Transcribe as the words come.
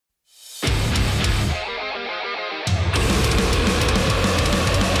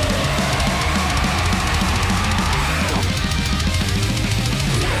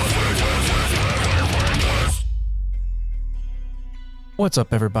What's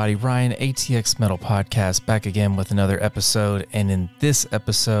up, everybody? Ryan, ATX Metal Podcast, back again with another episode. And in this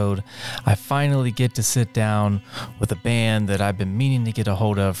episode, I finally get to sit down with a band that I've been meaning to get a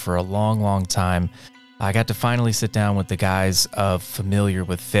hold of for a long, long time. I got to finally sit down with the guys of Familiar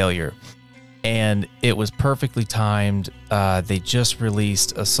with Failure. And it was perfectly timed. They just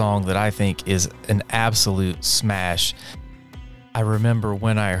released a song that I think is an absolute smash. I remember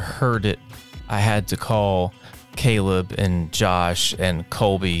when I heard it, I had to call Caleb and Josh and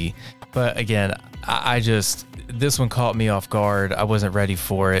Colby, but again, this one caught me off guard. I wasn't ready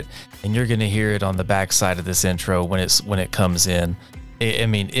for it, and you're gonna hear it on the backside of this intro when it comes in.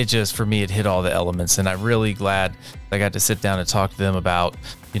 It just, for me, it hit all the elements, and I'm really glad I got to sit down and talk to them about,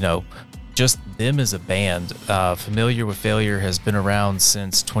 just them as a band. Familiar with Failure has been around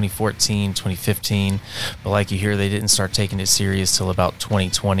since 2014, 2015, but like you hear, they didn't start taking it serious till about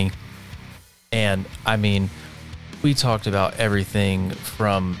 2020. And we talked about everything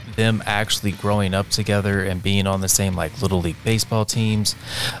from them actually growing up together and being on the same Little League baseball teams,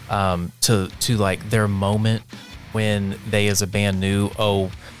 to like their moment when they as a band knew,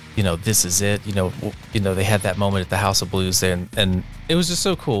 this is it. They had that moment at the House of Blues, and it was just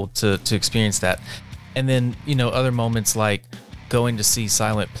so cool to experience that. And then, other moments like going to see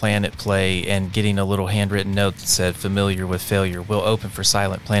Silent Planet play and getting a little handwritten note that said, "Familiar with Failure will open for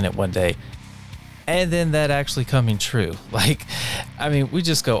Silent Planet one day." And then that actually coming true. We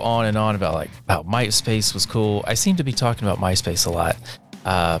just go on and on about MySpace was cool. I seem to be talking about MySpace a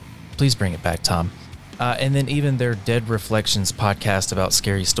lot. Please bring it back, Tom. And then even their Dead Reflections podcast about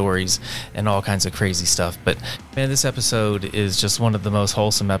scary stories and all kinds of crazy stuff. But man, this episode is just one of the most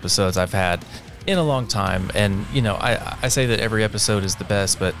wholesome episodes I've had in a long time. And, I say that every episode is the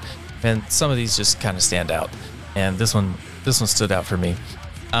best, but man, some of these just kind of stand out. And this one stood out for me.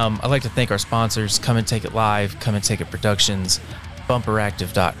 I'd like to thank our sponsors, Come and Take It Live, Come and Take It Productions,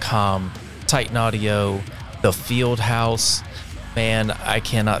 BumperActive.com, Titan Audio, The Field House. Man, I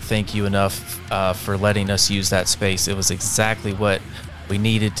cannot thank you enough for letting us use that space. It was exactly what we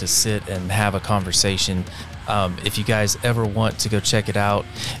needed to sit and have a conversation. If you guys ever want to go check it out,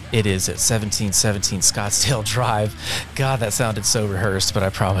 it is at 1717 Scottsdale Drive. God, that sounded so rehearsed, but I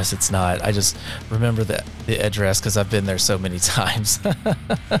promise it's not. I just remember the address because I've been there so many times.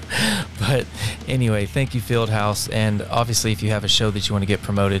 But anyway, thank you, Fieldhouse. And obviously, if you have a show that you want to get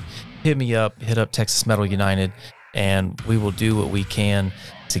promoted, hit me up, hit up Texas Metal United, and we will do what we can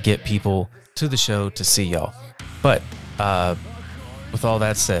to get people to the show to see y'all. But with all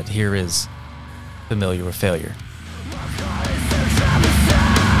that said, here is Familiar with Failure.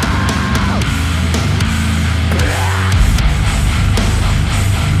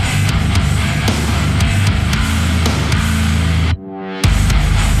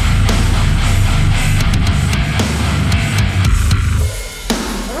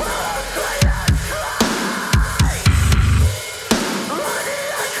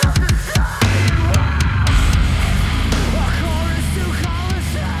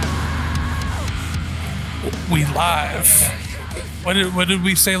 We live. What did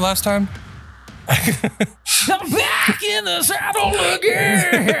we say last time? I'm back in the saddle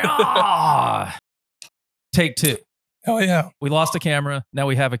again. Take two. Oh yeah. We lost a camera. Now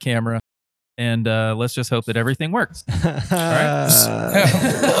we have a camera. And let's just hope that everything works. All right?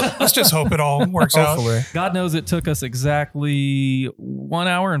 Let's just hope it all works out. God knows it took us exactly 1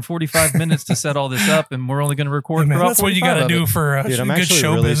 hour and 45 minutes to set all this up, and we're only going to record for about that's what you got to do for a I'm good actually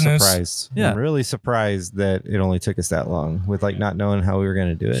show really business. Surprised. Yeah. I'm really surprised that it only took us that long with not knowing how we were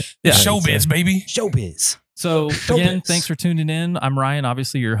going to do it. Yeah. Showbiz, baby. Showbiz. So again, thanks for tuning in. I'm Ryan,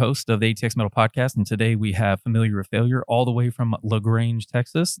 obviously your host of the ATX Metal Podcast, and today we have Familiar with Failure all the way from LaGrange,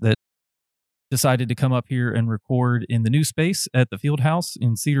 Texas, that decided to come up here and record in the new space at the Field House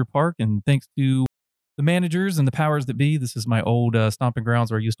in Cedar Park. And thanks to the managers and the powers that be, this is my old stomping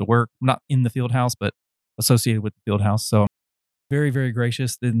grounds where I used to work, not in the Field House, but associated with the Field House. So very, very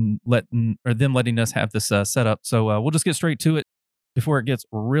gracious in them letting us have this set up. So we'll just get straight to it before it gets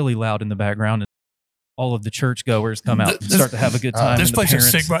really loud in the background and all of the churchgoers come out and start to have a good time. This place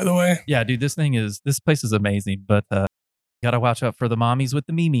is sick, by the way. Yeah, dude, this place is amazing, but gotta watch out for the mommies with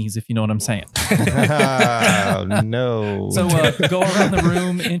the memes, if you know what I'm saying. Oh, no. So go around the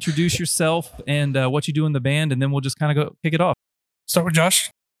room, introduce yourself and what you do in the band, and then we'll just kind of go kick it off. Start with Josh.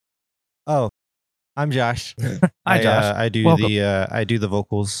 Oh, I'm Josh. Hi, Josh. I do Welcome. I do the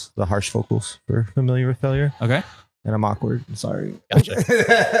vocals, the harsh vocals for Familiar with Failure. Okay. And I'm awkward. I'm sorry.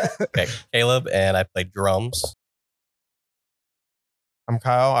 Gotcha. Okay, Caleb, and I play drums. I'm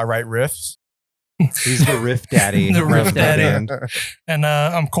Kyle. I write riffs. He's the riff daddy. The riff of the daddy. band. And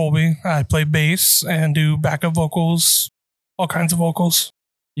I'm Colby. I play bass and do backup vocals, all kinds of vocals.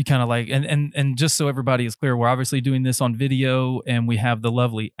 You kind of like, and just so everybody is clear, we're obviously doing this on video, and we have the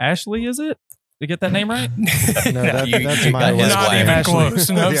lovely Ashley. Is it? Did I get that name right? No, that's You my got his wife. Not even Ashley. close.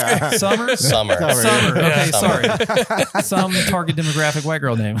 No, Yeah. Summer. Summer. Summer. Yeah. Okay, Summer. sorry. Some target demographic white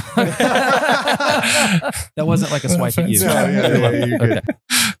girl name. That wasn't like a swipe at you. No, yeah, you're good. Okay.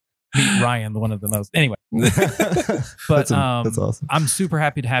 Meet Ryan, one of the most. Anyway, but that's awesome. I'm super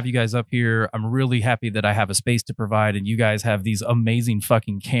happy to have you guys up here. I'm really happy that I have a space to provide, and you guys have these amazing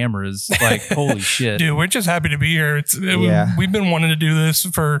fucking cameras. Like, holy shit. dude, we're just happy to be here. Yeah. We've been wanting to do this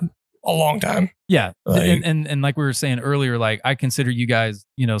for a long time. Yeah. Like- And like we were saying earlier, like I consider you guys,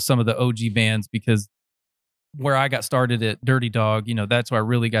 some of the OG bands, because where I got started at Dirty Dog, that's where I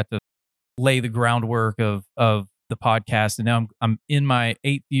really got to lay the groundwork of the podcast. And now I'm in my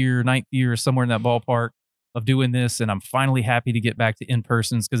 8th year, 9th year, somewhere in that ballpark of doing this. And I'm finally happy to get back to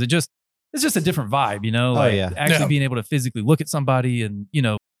in-persons, because it's just a different vibe, like yeah. actually Yeah. being able to physically look at somebody and,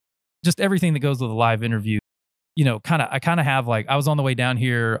 just everything that goes with a live interview. I kind of have, like, I was on the way down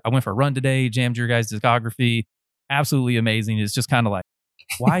here. I went for a run today, jammed your guys' discography. Absolutely amazing. It's just kind of like,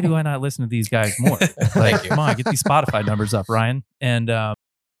 why do I not listen to these guys more? Like, you. come on, get these Spotify numbers up, Ryan. And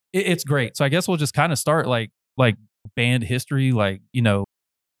it's great. So I guess we'll just kind of start like band history,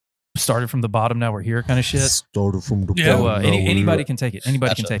 started from the bottom, now we're here kind of shit. Started from the Yeah. So bottom, anybody can take it.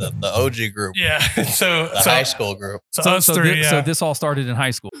 Anybody can Gotcha. take it. The OG group. Yeah. So The high school group. So, So, us so, three, so yeah. this all started in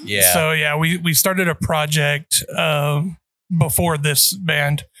high school. Yeah. So yeah, we started a project before this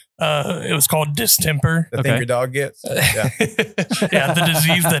band. It was called Distemper. The Okay. thing your dog gets. Yeah. Yeah, the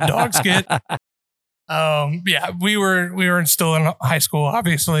disease that dogs get. Yeah, we were still in high school,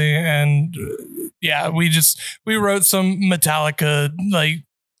 obviously, and yeah, we wrote some Metallica like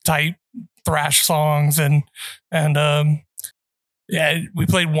type thrash songs, and yeah, we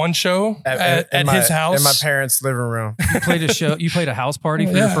played one show at in my, his house in my parents' living room. You played a show. You played a house party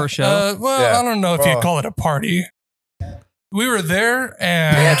for your Yeah. first show. Well, Yeah. I don't know if Well- you'd call it a party. We were there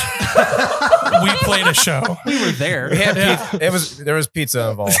and we played a show. We were there. We had Yeah. pizza. There was pizza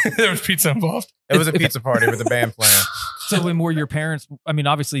involved. There was pizza involved. It was a pizza party with the band playing. So when were your parents? I mean,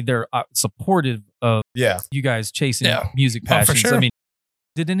 obviously they're supportive of Yeah. you guys chasing Yeah. music Oh, for passions. sure. I mean,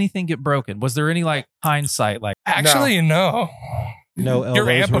 did anything get broken? Was there any like hindsight? Like, Actually, no. No Your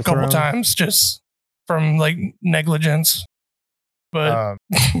elbows amp were a couple thrown? times just from like negligence. But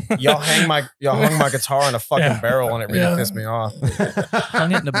Y'all hung my guitar in a fucking Yeah. barrel and it really Yeah. pissed me off.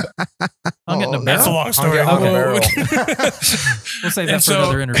 hung it in a barrel. that's a long story. Hung it on a We'll- We'll save that And for so-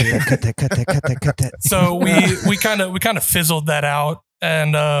 another interview. Cut that. So we kind of fizzled that out,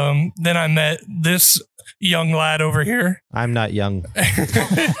 and then I met this young lad over here. I'm not young.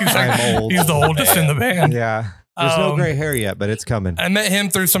 I'm old. He's the oldest in the band. Yeah. There's no Um, gray hair yet, but it's coming. I met him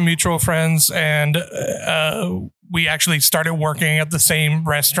through some mutual friends, and we actually started working at the same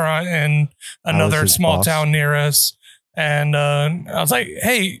restaurant in another his small boss. town near us. And I was like,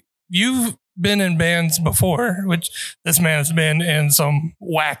 "Hey, you've been in bands before," which this man has been in some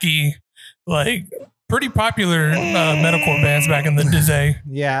wacky, like pretty popular metalcore bands back in the day.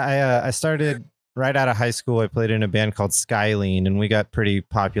 Yeah, I started right out of high school. I played in a band called Skyline, and we got pretty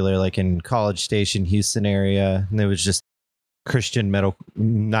popular, like in College Station, Houston area. And it was just Christian metal,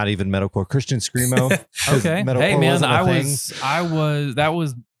 not even metalcore, Christian screamo. 'Cause Okay. metalcore Hey man, wasn't a thing. that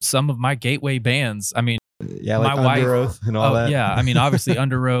was some of my gateway bands. I mean, Yeah, like my wife- Under Oath and all that. yeah. I mean, obviously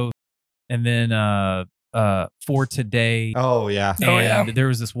Under Oath, and then For Today. Oh yeah. Oh, And yeah. there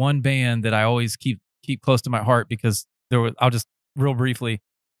was this one band that I always keep close to my heart, because I'll just real briefly,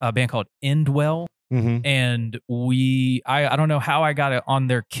 a band called Endwell. Mm-hmm. And I don't know how I got it on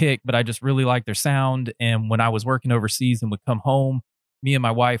their kick, but I just really liked their sound. And when I was working overseas and would come home, me and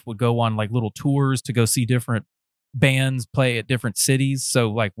my wife would go on like little tours to go see different bands play at different cities.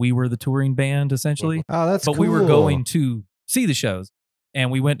 So like we were the touring band essentially, Oh, that's but cool. we were going to see the shows. And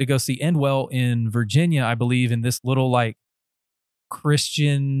we went to go see Endwell in Virginia, I believe, in this little like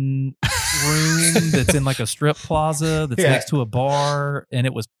Christian room that's in like a strip plaza that's Yeah. next to a bar. And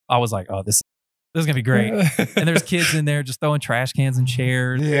I was like, oh, this is gonna be great. And there's kids in there just throwing trash cans and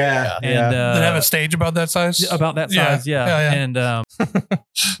chairs. Yeah. And yeah. Did it have a stage about that size? about that Yeah. size, yeah. Yeah, yeah. And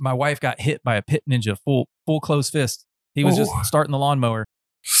my wife got hit by a pit ninja full closed fist. He was just Ooh. starting the lawnmower.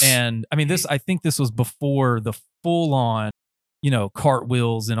 And I mean, I think this was before the full on,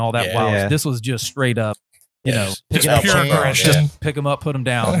 cartwheels and all that. Yeah. Wow. Yeah. This was just straight up, Yes. Just Picking up pure chains. aggression. pick them up, put them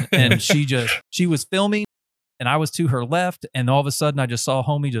down. And she was filming and I was to her left. And all of a sudden I just saw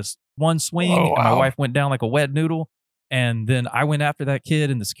homie just one swing Oh, and my wow. wife went down like a wet noodle. And then I went after that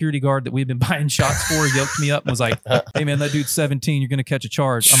kid, and the security guard that we've been buying shots for yoked me up and was like, "Hey man, that dude's 17. You're going to catch a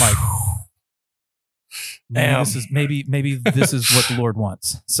charge." I'm like, Damn. Maybe this is what the Lord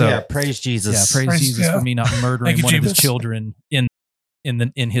wants. So yeah, praise Jesus. yeah, praise Praise- Jesus yeah. for me not murdering Thank you, one of his Jesus. children in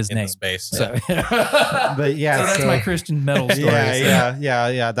his in name. the space. So, But yeah, so that's my Christian metal story.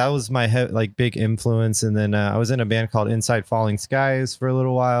 yeah. That was my like big influence. And then I was in a band called Inside Falling Skies for a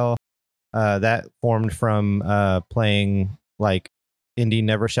little while. That formed from playing like indie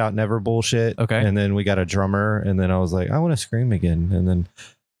Never Shout Never bullshit. Okay. And then we got a drummer, and then I was like, I want to scream again. And then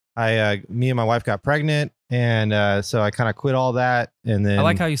me and my wife got pregnant, and so I kind of quit all that. And then I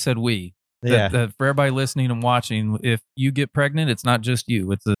like how you said we. yeah, That for everybody listening and watching, if you get pregnant, it's not just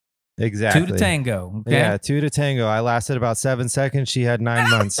you. It's a exactly. 2 to tango. Okay? Yeah, 2 to tango. I lasted about 7 seconds. She had 9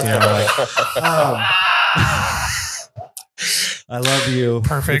 months. You know, like, I love you.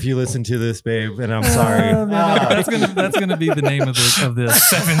 Perfect. If you listen to this, babe, and I'm sorry. Oh, man, that's gonna be the name of this. 7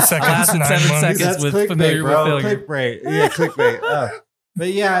 seconds. Lasted 9 7 months. seconds with familiar with failure. Clickbait. Yeah, clickbait.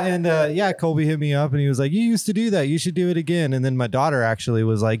 But yeah, and yeah, Colby hit me up and he was like, "You used to do that. You should do it again." And then my daughter actually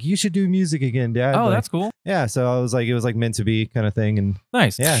was like, "You should do music again, Dad." Oh, Like, that's cool. yeah. So I was like, it was like meant to be kind of thing, and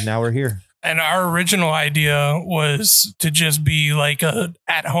Nice. yeah, now we're here. And our original idea was to just be like a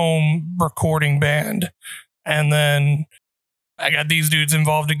at-home recording band. And then I got these dudes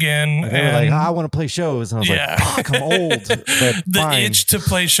involved again. They were like, I want to play shows, and I was Yeah. like, "Fuck, I'm old." But the fine. itch to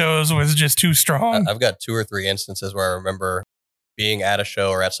play shows was just too strong. I've got 2 or 3 instances where I remember being at a show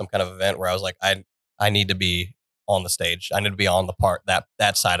or at some kind of event where I was like, I need to be on the stage. I need to be on the part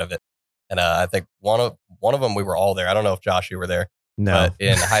that side of it. And I think one of them we were all there. I don't know if Josh, you were there. No. But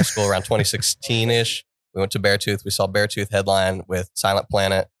in high school around 2016-ish, we went to Beartooth. We saw Beartooth headline with Silent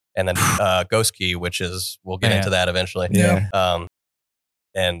Planet and then Ghost Key, which is, we'll get Yeah. into that eventually. Yeah.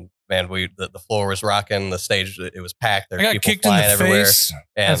 And man, the floor was rocking. The stage, it was packed. There I were got people kicked in flying the everywhere. face,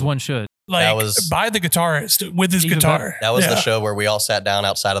 As And one should. like was- by the guitarist with his Even guitar. that was Yeah. the show where we all sat down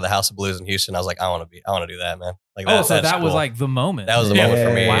outside of the House of Blues in Houston. I was like, I want to do that, man. Like Oh, so that's that was cool. like the moment. That was the Yeah. moment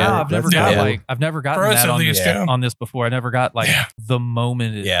for me. Wow, yeah. I've never That's got cool. I've never gotten For us that at on least, this yeah. on this before. I never got like Yeah. the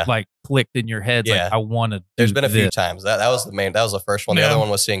moment it Yeah. like clicked in your head. Yeah. Like I want to. There's been a few times. That was the first one. The Yeah. other one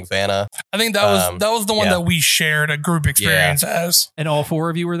was seeing Vanna. I think that was the one yeah. that we shared a group experience as. And all 4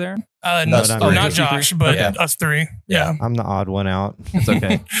 of you were there. No, No, not me. not Josh, but Yeah. us 3. Yeah. I'm the odd one out. It's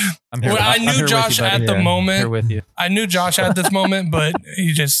okay. I'm Well, I I'm knew here with Josh you, buddy. at the Yeah. Here moment. with you. I knew Josh at this moment, but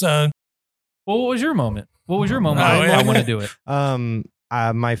he just Well, what was your moment? What was your moment? Oh, I yeah. want to do it.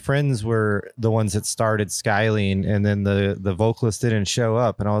 My friends were the ones that started Skyline, and then the vocalist didn't show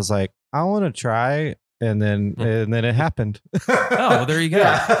up, and I was like, I want to try, and then it happened. Oh, well, there you go.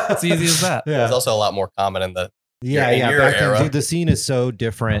 Yeah. It's easy as that. Yeah. It's also a lot more common in the Yeah, in yeah. your Back era. in, dude, the scene is so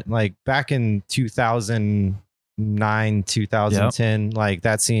different. Like back in 2009, 2010, like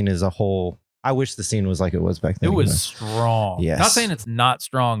that scene is a whole. I wish the scene was like it was back then. It was strong. Yes. Not saying it's not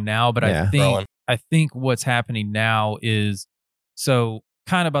strong now, but Yeah. Growing. I think what's happening now is so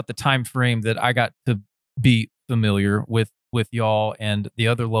kind of about the time frame that I got to be familiar with y'all and the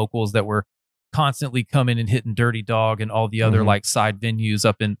other locals that were constantly coming and hitting Dirty Dog and all the other Mhm. like side venues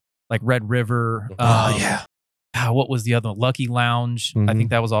up in like Red River. Oh yeah. What was the other one? Lucky Lounge. I Mhm. think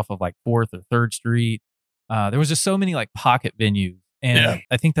that was off of like 4th or 3rd Street. There was just so many like pocket venues. And Yeah.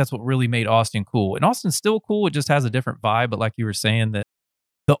 I think that's what really made Austin cool. And Austin's still cool. It just has a different vibe. But like you were saying, that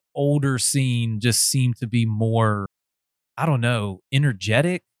the older scene just seemed to be more, I don't know,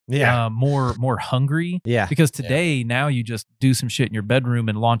 energetic, Yeah. more hungry. Yeah. Because today, now you just do some shit in your bedroom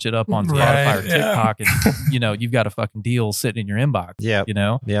and launch it up on Right, Spotify or yeah. TikTok. And, you've got a fucking deal sitting in your inbox, Yep.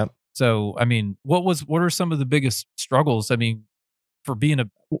 Yep. So, I mean, what are some of the biggest struggles? I mean, for being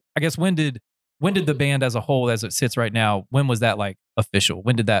I guess when did the band as a whole, as it sits right now, when was that like official?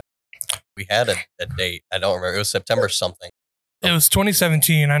 When did that? We had a date. I don't remember. It was September something. it was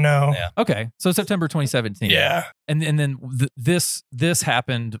 2017. I know. Yeah. Okay, so September 2017. Yeah. and then this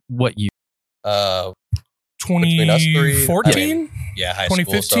happened. What year? Between us three, 2014. Yeah, high school. So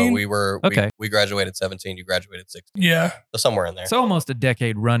 2015? we were Okay. we graduated 17. You graduated 16. Yeah. So somewhere in there. So almost a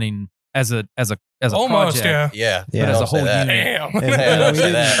decade running as a Almost. project. Yeah. Yeah. Yeah. As a Don't say whole that. unit. Damn. And, Yeah, don't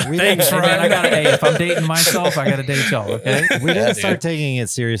say that. we Thanks, didn't, Hey, man, I Ryan. gotta. If I'm dating myself, I gotta date y'all. Okay. we Yeah, didn't dude. start taking it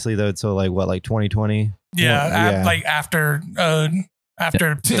seriously though until like 2020. Yeah. Yeah. Like after the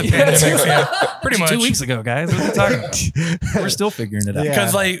pandemic. Yeah. Pretty much. 2 weeks ago, guys. What are you talking about? We're still figuring it out. Yeah.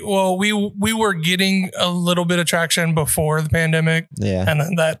 Because we were getting a little bit of traction before the pandemic, Yeah. and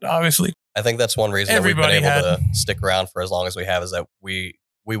then that obviously I think that's one reason Everybody that we've been able had- to stick around for as long as we have is that we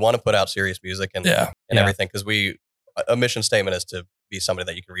want to put out serious music and Yeah. everything because a mission statement is to be somebody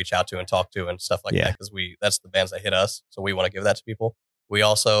that you can reach out to and talk to and stuff like Yeah. that because that's the bands that hit us, so we want to give that to people. We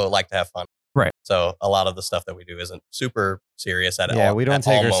also like to have fun. Right. So a lot of the stuff that we do isn't super serious at all. Yeah, we don't at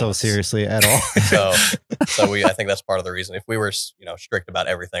take all ourselves moments. seriously at all. So I think that's part of the reason. If we were, strict about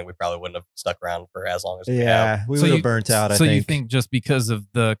everything, we probably wouldn't have stuck around for as long as we have. yeah, we So would you- have burnt out. I So think. you think just because of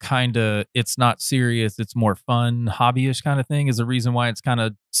the kind of it's not serious, it's more fun, hobbyish kind of thing is the reason why it's kind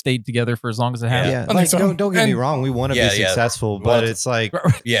of stayed together for as long as it has? Yeah, think like so. don't get me And- wrong. We want to Yeah, be yeah. successful, We but want to- it's like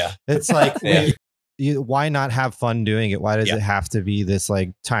Yeah. it's like Yeah. why not have fun doing it? Why does Yeah. it have to be this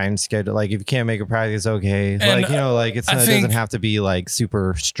like time schedule? Like if you can't make a practice, okay. And Like like it I doesn't think- have to be like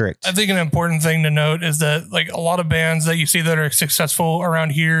super strict. I think an important thing to note is that like a lot of bands that you see that are successful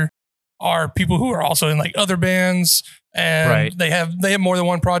around here are people who are also in like other bands, and Right. they have more than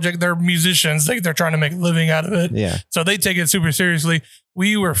one project. They're musicians. They're trying to make a living out of it. Yeah, So they take it super seriously.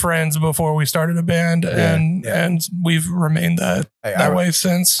 We were friends before we started a band, Yeah. and we've remained that Hey, way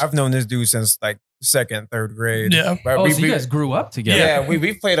since. I've known this dude since like second, third grade. Yeah. But Oh, so you guys grew up together? yeah,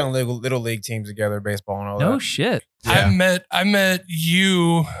 we played on little league teams together, baseball and all No that. shit. I met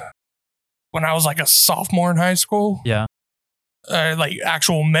you when I was like a sophomore in high school. Yeah.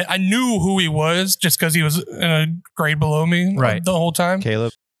 I knew who he was just because he was in a grade below me, Right. the whole time.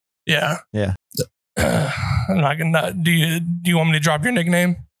 Caleb. Yeah. Yeah. I'm not gonna. Do you want me to drop your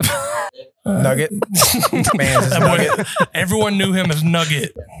nickname? Nugget. Man, That boy- everyone knew him as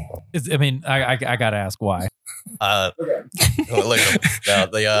Nugget. I mean, I gotta ask why. Look, no,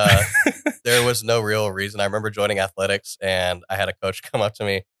 there was no real reason. I remember joining athletics, and I had a coach come up to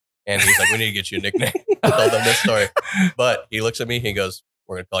me, and he's like, "We need to get you a nickname." I told him this story, but he looks at me, he goes,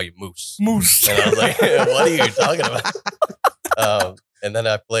 "We're gonna call you Moose." Moose. And I was like, "What are you talking about?" And then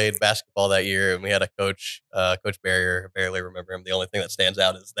I played basketball that year, and we had a coach, Coach Barrier. I barely remember him. The only thing that stands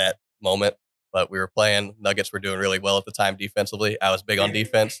out is that moment. But we were playing. Nuggets were doing really well at the time defensively. I was big on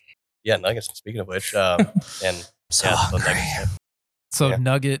defense. Yeah, Nuggets. Speaking of which, and So yeah, so hungry. Nuggets. So Yeah.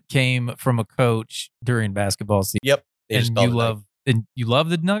 Nugget came from a coach during basketball season, Yep. They just and called you love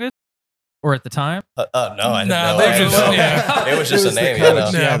the Nuggets, or at the time? No, I didn't Nah, know. they I didn't just- know. yeah. It was just a the name.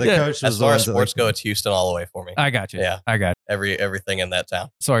 coach. You know? Yeah, the Yeah. coach was As the far one as that, sports go, it's Houston all the way for me. I got you. Yeah. I got Everything in that town.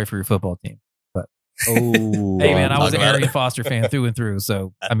 you. Sorry for your football team. oh, Hey man, I talk was an about Arian it. Foster fan through and through.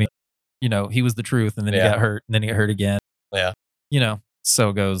 So I mean, he was the truth, and then he Yeah. got hurt, and then he got hurt again. Yeah.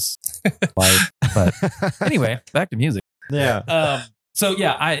 So goes life. But anyway, back to music. yeah.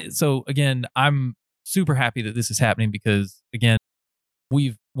 So again, I'm super happy that this is happening because again,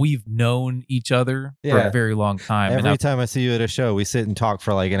 we've known each other for Yeah. a very long time. Every and time I see you at a show, we sit and talk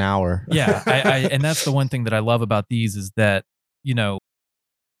for like an hour. yeah, and that's the one thing that I love about these is that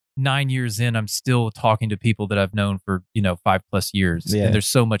 9 years in, I'm still talking to people that I've known for 5+ years, Yeah. and there's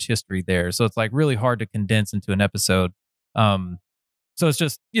so much history there. So it's like really hard to condense into an episode. So it's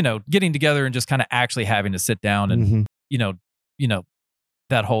just getting together and just kind of actually having to sit down and Mhm.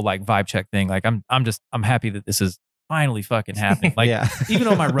 that whole like vibe check thing. Like I'm happy that this is finally fucking happening. Like yeah. even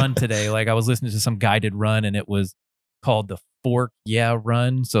on my run today, like I was listening to some guided run and it was called the Fork Yeah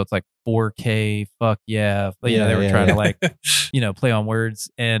Run. So it's like 4K, fuck yeah. They were trying to like, play on words.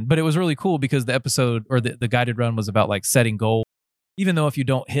 But it was really cool because the episode or the guided run was about like setting goals. Even though if you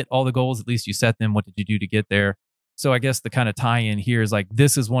don't hit all the goals, at least you set them. What did you do to get there? So I guess the kind of tie-in here is like,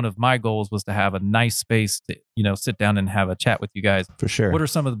 this is one of my goals was to have a nice space to, sit down and have a chat with you guys. For sure. What are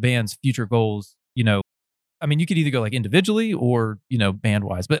some of the band's future goals? I mean, you could either go like individually or, band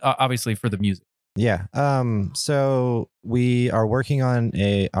wise, but obviously for the music. Yeah. So we are working on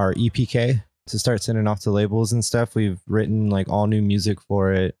our EPK to start sending off to labels and stuff. We've written like all new music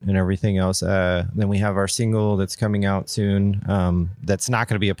for it and everything else. Then we have our single that's coming out soon. That's not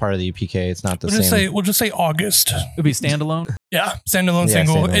going to be a part of the EPK. It's not the same. We'll just say August. It'd be standalone. Yeah, standalone Yeah,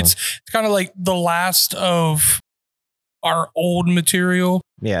 single. standalone. It's kind of like the last of our old material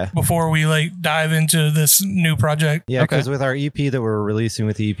Yeah. before we like dive into this new project. Yeah. Okay. Because with our EP that we're releasing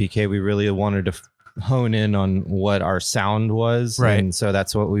with the EPK, we really wanted to hone in on what our sound was. Right. And so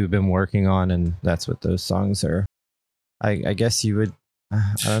that's what we've been working on. And that's what those songs are. I guess you would,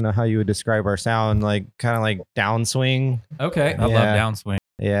 I don't know how you would describe our sound, like kind of like downswing. Okay. I love Yeah. downswing.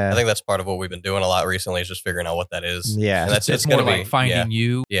 Yeah. I think that's part of what we've been doing a lot recently is just figuring out what that is. Yeah. And that's It's it's more going to be like finding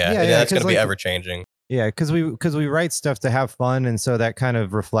you. Yeah, Yeah, that's 'cause, going to be like- ever changing. Yeah, because we write stuff to have fun, and so that kind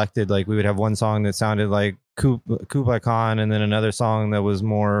of reflected. Like we would have one song that sounded like Kublai Khan, and then another song that was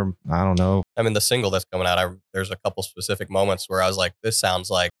more, I don't know. I mean, the single that's coming out, there's a couple specific moments where I was like, this sounds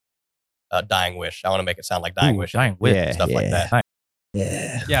like Dying Wish. I want to make it sound like Dying Ooh, Wish. Dying Wish. Yeah, stuff like yeah. that.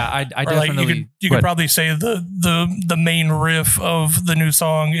 Yeah, Yeah, I Or like definitely. you could probably say the main riff of the new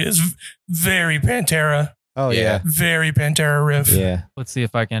song is very Pantera, oh yeah, very Pantera riff. yeah. Let's see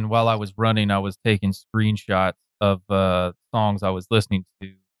if I can. While I was running, I was taking screenshots of songs I was listening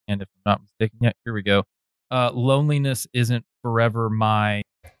to, if I'm not mistaken. Yeah, here we go. Loneliness isn't forever my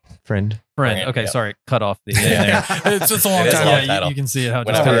Friend. friend. Okay, Yeah. sorry, cut off the. Yeah. It's a long It is a title. long title. You can see it how it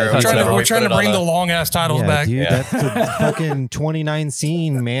Whenever- just kinda We're cuts trying it to, off. we're trying to Put it bring on the a- long ass titles back. Dude, Yeah. that's the fucking 29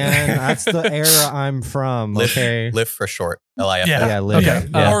 scene, man. That's the era I'm from. Lift, Okay. lift for short. LIF. Yeah. Yeah, live. Okay.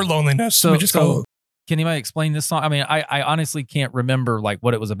 Yeah. Or loneliness. So, we just call it. can anybody explain this song? I mean, I honestly can't remember like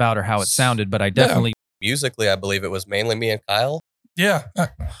what it was about or how it sounded, but I definitely Musically, I believe it was mainly me and Kyle. Yeah.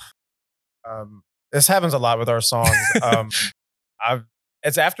 This happens a lot with our songs.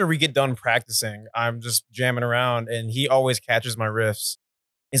 It's after we get done practicing, I'm just jamming around, and he always catches my riffs.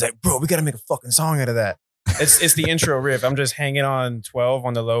 He's like, "Bro, we got to make a fucking song out of that." It's the intro riff. I'm just hanging on 12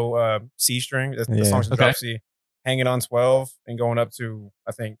 on the low C string. The Yeah. song's in Okay. drop C, hanging on 12 and going up to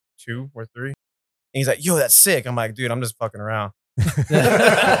I think 2 or 3. And he's like, "Yo, that's sick." I'm like, "Dude, I'm just fucking around."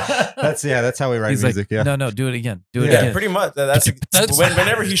 That's how we write he's music. like, Yeah. no, do it again. Do it Yeah, again. pretty much. That's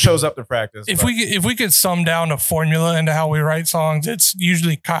whenever he shows up to practice. If but- we could sum down a formula into how we write songs, it's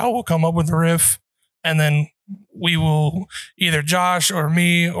usually Kyle will come up with a riff, and then we will either Josh or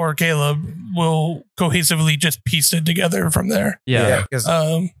me or Caleb will cohesively just piece it together from there. Yeah. because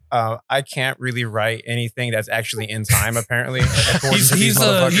I can't really write anything that's actually in time. Apparently, according He's to these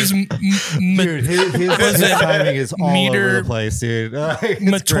motherfuckers. Dude, his timing is all over meter- the place, dude. It's great.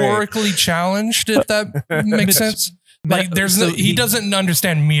 metaphorically challenged, if that makes sense. Like there's So he doesn't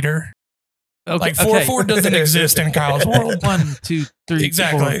understand meter. Okay, Like 4/4 doesn't exist in Kyle's world. 1, 2, 3,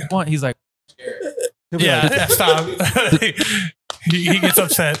 Exactly. 4, 1. He's like, He'll be Yeah, like, yeah, stop. he gets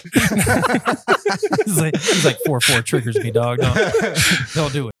upset. he's like 4/4 triggers me, dog.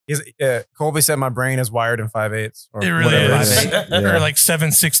 Don't do it. Colby said my brain is wired in 5/8. Or It really whatever is. it Yeah. Or like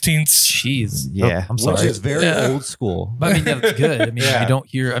 7/16. Jeez. yeah, I'm sorry. which is very Yeah. old school. But I mean, yeah, that's good. I mean, Yeah. you don't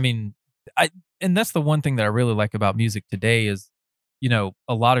hear. I mean, and that's the one thing that I really like about music today is, you know,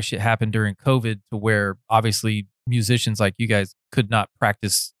 a lot of shit happened during COVID to where obviously musicians like you guys could not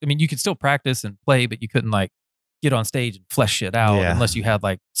practice. I mean, you could still practice and play, but you couldn't like get on stage and flesh shit out Yeah. unless you had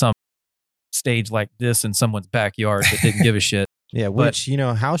like some stage like this in someone's backyard that didn't give a shit. Yeah, which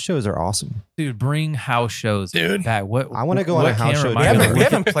house shows are awesome. Dude, bring house shows Dude. back. What I wanna go on what a house camera show am I We gonna haven't, we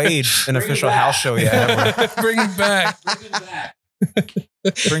look haven't played an official house show yet. have we? Bring it back.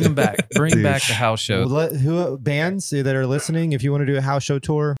 Bring them back. Bring Dude. back the house shows. Who bands that are listening? If you want to do a house show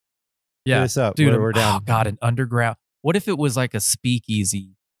tour, hit Yeah, us up. dude, We're down. Oh God, an underground. What if it was like a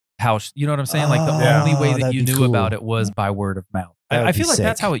speakeasy house? You know what I'm saying? Like the Oh, only way that that'd you be knew cool. about it was by word of mouth. That would I be feel like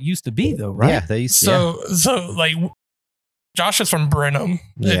that's sick. how it used to be, though, right? Yeah, they used So like Josh is from Brenham.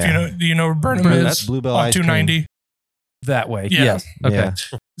 If Yeah. do you know where Brenham Brenham, is? that's Bluebell on ice cream. 290. That way. Yeah. Yes. Okay. Yeah.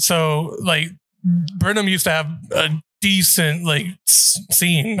 So like Brenham used to have a decent like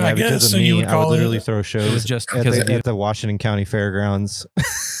scene, Yeah, I because guess. of So me, you would I call literally it throw shows It was just at because of you. the Washington County Fairgrounds.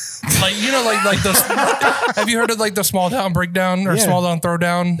 like like the have you heard of like the small town breakdown or Yeah. small town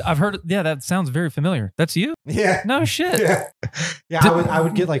throwdown? I've heard. Yeah, that sounds very familiar. That's you? yeah. No shit. Yeah, I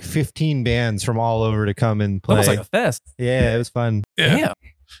would get like 15 bands from all over to come and play. Almost like a fest. Yeah, it was fun. Yeah. Damn.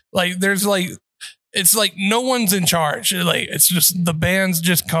 Like there's like it's like no one's in charge. Like it's just the bands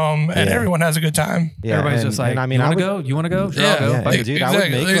just come and Yeah. everyone has a good time. Yeah, Everybody's and- just like, and I mean, you I want to would- go? You want to go? Sure, Yeah. I'll go. Yeah, Fuck it. dude, I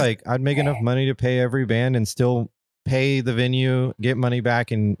Exactly. would make I'd make enough money to pay every band and still pay the venue, get money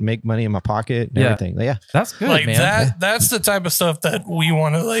back, and make money in my pocket and Yeah. everything. Yeah, That's good, like man. that's the type of stuff that we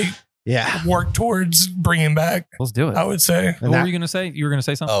want to like yeah. work towards bringing back, Let's do it. I would say. What were you going to say? You were going to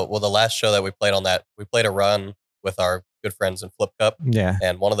say something? Oh, well, the last show that we played on that, we played a run with our good friends in Flip Cup, Yeah.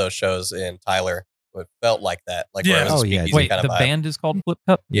 and one of those shows in Tyler, it felt like that. Like Yeah. where it was Oh, a yeah. speakeasy Wait, kind the of vibe. band is called Flip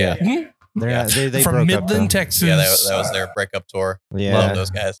Cup? Yeah. They're Yeah. not, they From broke up, Midland, though. Texas. Yeah, that was their breakup tour. Yeah. Love those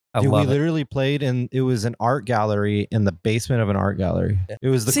guys. I Dude, we love it. literally played in it was an art gallery in the basement of an art gallery. Yeah. It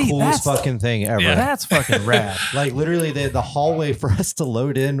was the See, coolest that's- fucking thing ever. Yeah. That's fucking rad. Like literally the hallway for us to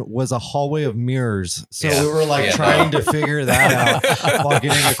load in was a hallway of mirrors. So Yeah. we were like Yeah. trying to figure that out while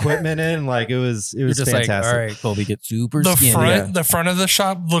getting equipment in. Like it was You're just fantastic. like, all right, Colby, get super The skinny. the front of the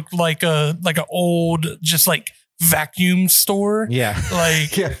shop looked like an old just like vacuum store. Yeah.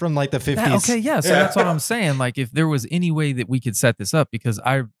 Like Yeah, from like the 50s. Okay, yeah. So that's what I'm saying. Like, if there was any way that we could set this up, because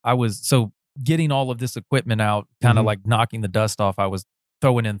I was so getting all of this equipment out, kind of Mhm. like knocking the dust off. I was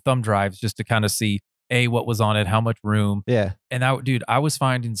throwing in thumb drives just to kind of see what was on it, how much room, Yeah. and I was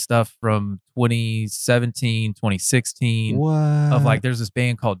finding stuff from 2017, 2016 What? of like there's this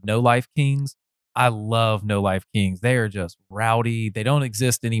band called No Life Kings. I love No Life Kings. They are just rowdy. They don't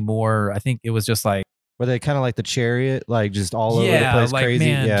exist anymore. I think it was just like. Were they kind of like the Chariot, like just all over the place, like crazy?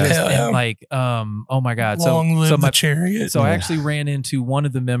 man, Yeah. just, Yeah. and like oh my god, long live so the my chariot. so I Yeah. actually ran into one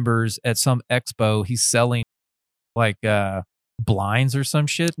of the members at some expo. He's selling like Blinds or some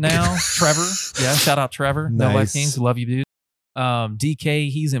shit now. Trevor. Yeah. Shout out Trevor. No Left Nice. Kings. Love you, dude. DK,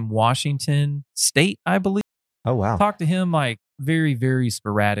 he's in Washington State, I believe. Oh wow. Talk to him like very, very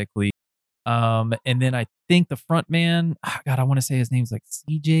sporadically. And then I think the front man, God, I want to say his name's like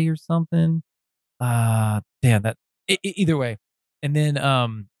CJ or something. Damn that. Either way. And then,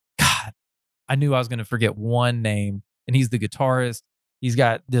 God, I knew I was going to forget one name, and he's the guitarist. He's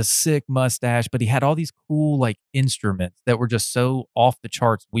got this sick mustache, but he had all these cool like instruments that were just so off the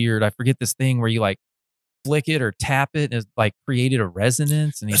charts weird. I forget this thing where you like flick it or tap it and it like created a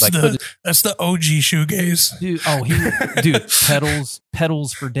resonance, and he's That's, like, that's the OG shoegaze. dude,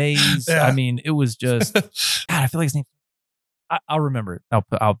 pedals for days. Yeah. I mean, it was just, God, I feel like his name. I'll remember it.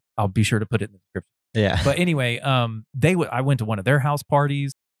 I'll be sure to put it in the description. Yeah. But anyway, I went to one of their house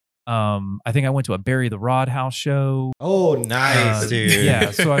parties. I think I went to a Bury the Rod house show. Oh, nice, dude.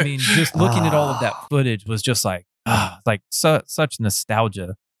 Yeah. So I mean, just looking at all of that footage was just like, such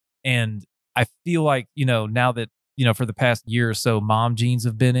nostalgia. And I feel like, now that, for the past year or so, mom jeans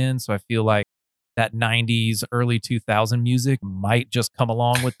have been in. So I feel like that 90s, early 2000 music might just come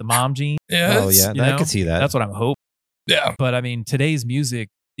along with the mom jeans. Yeah. Oh yeah, I could see that. That's what I'm hoping. Yeah. But I mean, today's music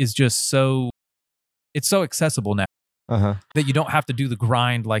is just it's so accessible now that you don't have to do the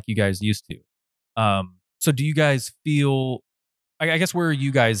grind like you guys used to. So do you guys feel, I guess, where are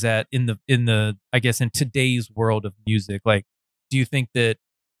you guys at in today's world of music? Like, do you think that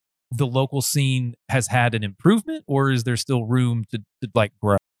the local scene has had an improvement, or is there still room to like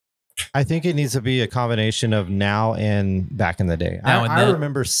grow? I think it needs to be a combination of now and back in the day. I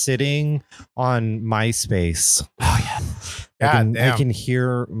remember sitting on MySpace. Oh yeah. I can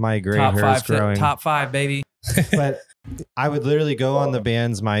hear my gray hairs growing. Top 5, baby. But I would literally go on the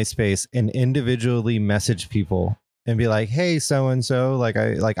band's MySpace and individually message people and be like, "Hey, so and so."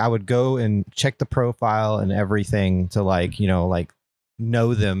 I would go and check the profile and everything to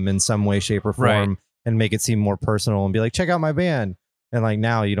know them in some way, shape, or form, and make it seem more personal and be like, "Check out my band." And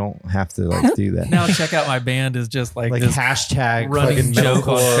now you don't have to do that. Now check out my band is just like this hashtag running fucking joke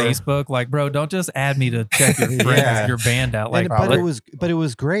on metalcore. Facebook. Like, bro, don't just add me to check your friends, your band out. Like, but it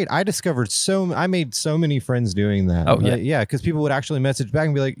was great. I discovered I made so many friends doing that. Oh yeah, yeah, because people would actually message back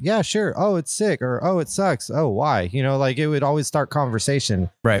and be like, "Yeah, sure. Oh, it's sick," or "Oh, it sucks." "Oh, why?" It would always start conversation.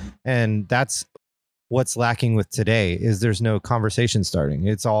 Right. And that's what's lacking with today is there's no conversation starting.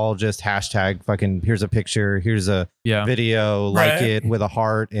 It's all just hashtag fucking here's a picture, here's a video, like it with a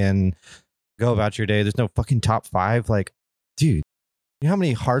heart and go about your day. There's no fucking top 5. Like, dude, you know how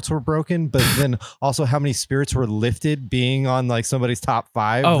many hearts were broken, but then also how many spirits were lifted being on somebody's top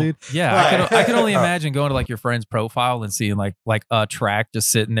 5, dude? Yeah. I can only imagine going to your friend's profile and seeing like a track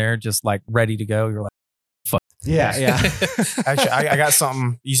just sitting there, just ready to go. You're like, fuck. Yeah. Actually, I got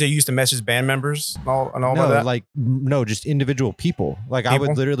something. You say you used to message band members and all of that? No, just individual people. I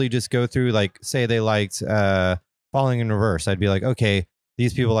would literally just go through, say they liked Falling in Reverse. I'd be like, okay,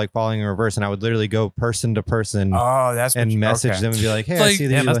 these people like Falling in Reverse, and I would literally go person to person and message them and be like, hey, I see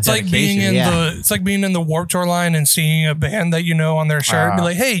that. It's like being in it's like being in the Warped Tour line and seeing a band that on their shirt. Be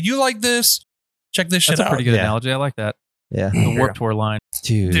like, hey, you like this? Check this shit out. That's a pretty good analogy. I like that. Yeah. The Warped Tour line.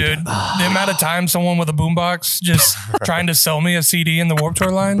 Dude, the amount of time someone with a boombox just trying to sell me a CD in the Warped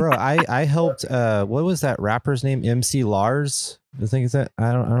Tour line. Bro, I helped what was that rapper's name? MC Lars? I think it's that.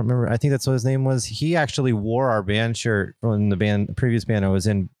 I don't remember. I think that's what his name was. He actually wore our band shirt from the previous band I was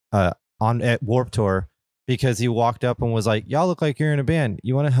in at Warped Tour because he walked up and was like, "Y'all look like you're in a band.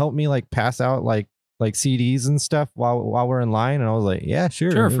 You want to help me pass out like CDs and stuff while we're in line?" And I was like, "Yeah,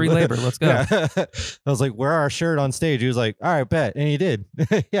 sure. Sure, free labor. Let's go." Yeah. I was like, "Wear our shirt on stage." He was like, "All right, bet." And he did.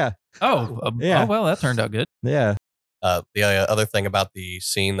 Yeah. Oh, yeah. Oh, well, that turned out good. Yeah. The other thing about the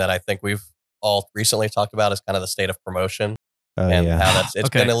scene that I think we've all recently talked about is kind of the state of promotion and how it's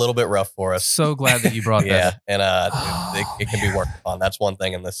been a little bit rough for us. So glad that you brought that. Yeah, and it can be worked on. That's one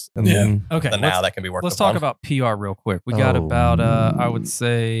thing in this. Okay. Now that can be worked. Let's talk about PR real quick. We got about I would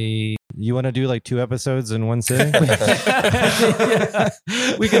say. You want to do 2 episodes in one sitting? Yeah.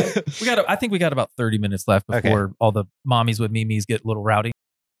 We got. I think we got about 30 minutes left before all the mommies with memes get a little rowdy.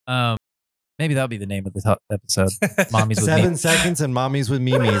 Maybe that'll be the name of the episode. Mommies with 7 seconds and mommies with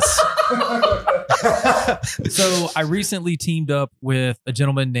memes. So I recently teamed up with a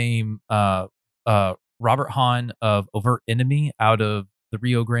gentleman named Robert Hahn of Overt Enemy out of the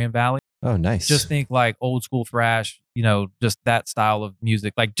Rio Grande Valley. Oh, nice. Just think old school thrash, just that style of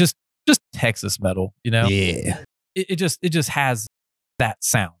music, just Texas metal, Yeah. It just has that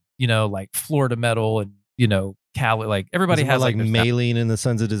sound, Florida metal and, Cali, everybody has Maylene and the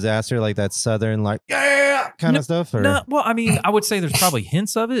Sons of Disaster, that southern, yeah, out kind of stuff? Or? No, well, I mean, I would say there's probably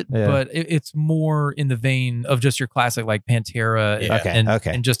hints of it, Yeah. but it's more in the vein of just your classic like Pantera Yeah.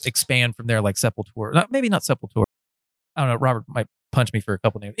 and just expand from there, like Sepultura. Maybe not Sepultura. I don't know. Robert might punch me for a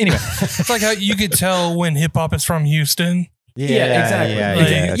couple names. Anyway, It's like how you could tell when hip hop is from Houston. exactly. Yeah, Like,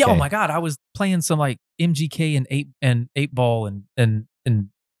 yeah, Yeah, oh okay. my God, I was playing some like MGK and 8 Ball and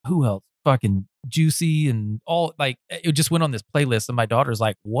who else? Fucking Juicy and all, like it just went on this playlist and my daughter's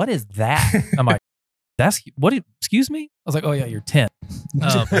like, "What is that?" I'm like, "That's what? Excuse me?" I was like, "Oh yeah, you're 10.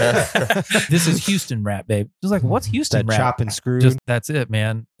 This is Houston rap, babe." She's like, "What's Houston That rap?" chop and screw. Just that's it,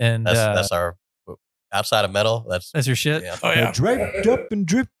 man. And That's our outside of metal. That's your shit. yeah. Oh yeah. Draped up and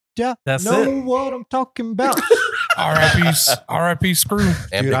dripped out. That's know it. what I'm talking about. R.I.P. Screw. And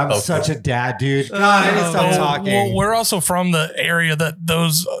Dude, Big I'm Poco. such a dad, dude. God, I need to stop Well, talking. well, we're also from the area that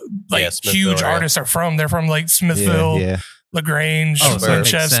those like Yeah, Smithville huge area. artists are from. They're from like Smithville, yeah. LaGrange, Oh, so that makes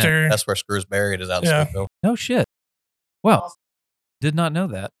sense. Winchester. That's where Screw's buried, is out in Yeah. Smithville. No shit. Well, did not know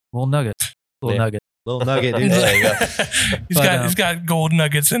that. Little nugget. Little Yeah. nugget. Little nugget, dude. There you go. He's got gold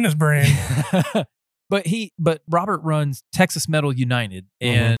nuggets in his brain. but Robert runs Texas Metal United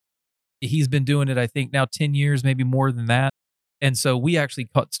and he's been doing it, I think now 10 years, maybe more than that. And so we actually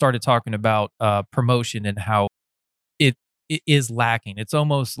started talking about promotion and how it is lacking. It's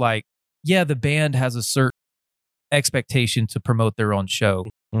almost like, yeah, the band has a certain expectation to promote their own show,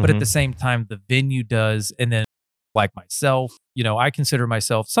 but at the same time, the venue does. And then like myself, I consider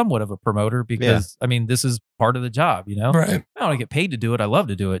myself somewhat of a promoter because I mean, this is part of the job, Right. I don't get paid to do it. I love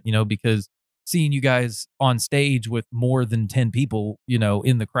to do it, because seeing you guys on stage with more than 10 people,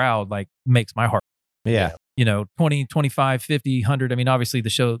 in the crowd, like makes my heart, Yeah. 20, 25, 50, 100. I mean, obviously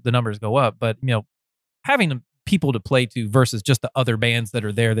the numbers go up, but having people to play to versus just the other bands that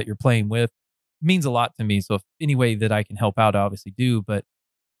are there that you're playing with means a lot to me. So if any way that I can help out, I obviously do. But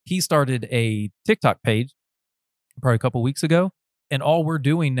he started a TikTok page probably a couple weeks ago. And all we're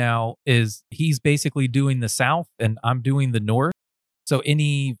doing now is he's basically doing the South and I'm doing the North. So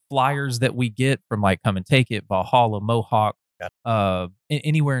any flyers that we get from like Come and Take It, Valhalla, Mohawk,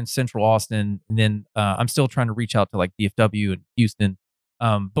 anywhere in Central Austin, and then I'm still trying to reach out to like DFW and Houston.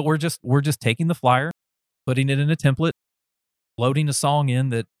 But we're just taking the flyer, putting it in a template, loading a song in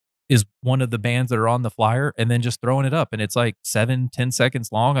that is one of the bands that are on the flyer, and then just throwing it up. And it's like 7-10 seconds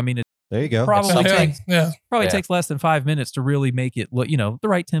long. I mean, it There you go. probably yeah, takes yeah. probably Yeah. takes less than 5 minutes to really make it look, the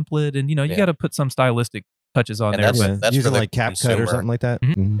right template. And you Yeah. got to put some stylistic touches on And there. that's- But Using for the like CapCut or consumer. something like that.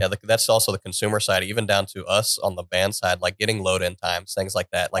 Mhm. Mhm. Yeah, that's also the consumer side, even down to us on the band side, like getting load in times, things like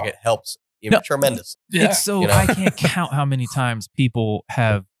that. Like it helps even No. tremendous. Yeah. it's so You know? I can't count how many times people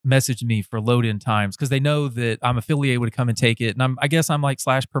have messaged me for load in times because they know that I'm affiliated with Come and Take It, and I guess I'm like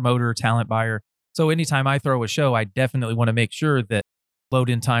 / promoter, talent buyer. So anytime I throw a show, I definitely want to make sure that load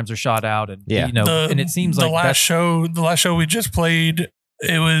in times are shot out, and Yeah. and it seems the like last that's the last show we just played,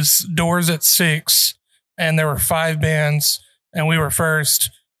 it was doors at 6 and there were 5 bands and we were first.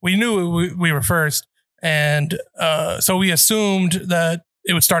 We knew we were first. And so we assumed that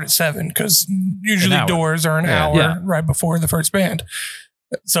it would start at 7 because usually hour. doors are an Yeah. hour Yeah. right before the first band.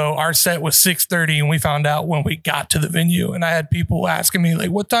 So our set was 6:30 and we found out when we got to the venue, and I had people asking me like,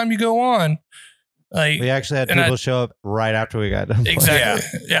 what time you go on? Like, We actually had And people I- show up right after we got done. playing.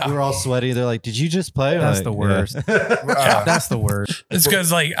 exactly. Yeah. We were all sweaty. They're like, "Did you just play?" I'm That's like, the worst. "Yeah." that's the worst. It's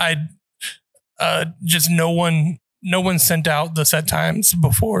because like just no one sent out the set times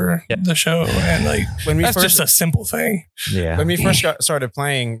before the show, and like When we that's first just a simple thing. Yeah. when we first started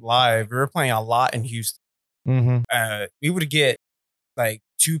playing live, we were playing a lot in Houston. Mm-hmm. We would get like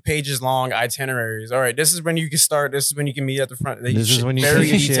 2 pages long itineraries. All right, this is when you can start. This is when you can meet at the front. This is when you very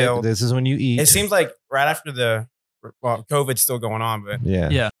take a shit. detailed. This is when you eat. It seems like right after COVID's still going on, but yeah.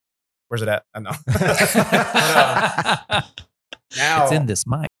 Yeah. where's it at? I know. It's Now in this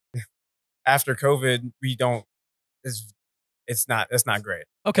mic. after COVID, we don't. It's not great.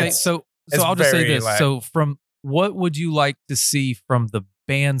 Okay, It's- so it's I'll just say very, this. like- So from what would you like to see from the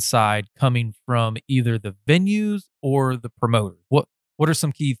band side coming from either the venues or the promoters? What are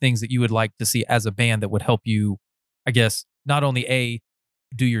some key things that you would like to see as a band that would help you, I guess, not only A,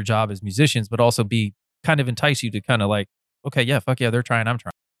 do your job as musicians, but also B, kind of entice you to kind of like, okay, yeah, fuck yeah, they're trying, I'm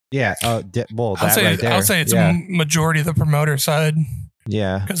trying. Yeah. Well, I'll that say right there. I'll say it's yeah. a majority of the promoter side,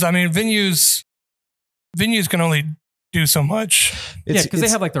 Yeah. because I mean venues can only do so much. Yeah, because they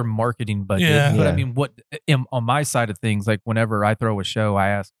it's- have like their marketing budget. Yeah. But I Yeah. mean, on my side of things, like whenever I throw a show, I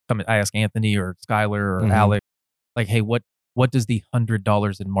ask Anthony or Skylar or Mhm. Alex, like, hey, what does the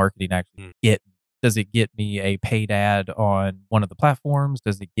 $100 in marketing actually get? Does it get me a paid ad on one of the platforms?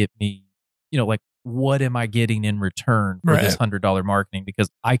 Does it get me, like what am I getting in return for this $100 marketing? Because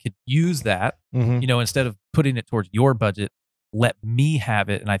I could use that, Mhm. you know, instead of putting it towards your budget, let me have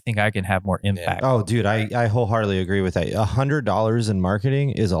it. And I think I can have more impact. Oh, dude, I wholeheartedly agree with that. $100 in marketing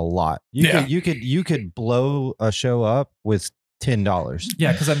is a lot. You could blow a show up with $10.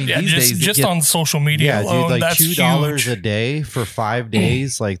 Yeah, because I mean, these days just on social media Yeah, alone, dude, like that's $2 huge. a day for 5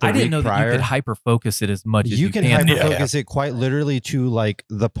 days. Like the I didn't week know prior. that you could hyper focus it as much as You can do. hyper focus it quite literally to like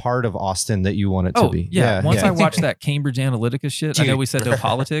the part of Austin that you want it to be. Yeah. Once I watched that Cambridge Analytica shit, I know we said no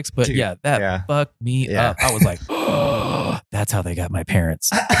politics, but Dude, that fucked me up. I was like, oh, that's how they got my parents.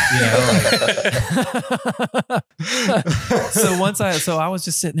 You know, like, so I was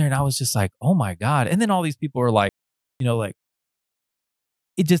just sitting there and I was just like, oh my God. And then all these people are like, you know, like,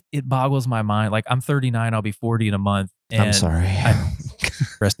 it boggles my mind. Like, I'm 39, I'll be 40 in a month. And I'm sorry.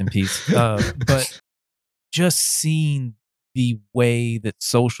 Rest in peace. But just seeing the way that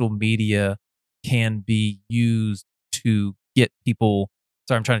social media can be used to get people.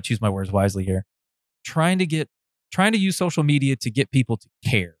 Sorry, I'm trying to choose my words wisely here. Trying to use social media to get people to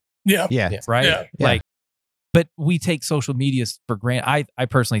care. Yeah. Right. Yeah. Like, but we take social media for granted. I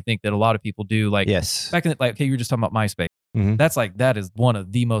personally think that a lot of people do. Like, yes. back in like, okay, you were just talking about MySpace. Mhm. That is one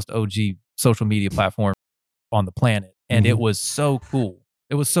of the most OG social media platforms on the planet. And it was so cool.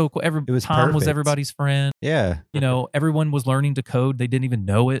 It was so cool. It was Tom was perfect. everybody's friend. Yeah. You know, everyone was learning to code. They didn't even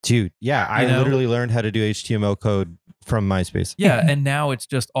know it. Dude, yeah, I You know? literally learned how to do HTML code from MySpace. Yeah. And now it's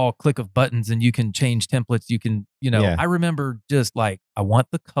just all click of buttons and you can change templates. You can, you know, Yeah. I remember just like, I want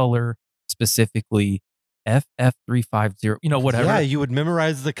the color specifically FF350, you know, whatever. Yeah, you would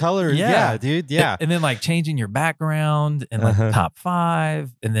memorize the colors. Yeah. Yeah, dude. Yeah. And then like changing your background and like Uh-huh. top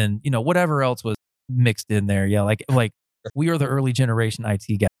 5 and then, you know, whatever else was mixed in there. Yeah. Like we are the early generation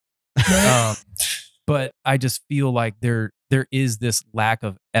IT guys. But I just feel like there is this lack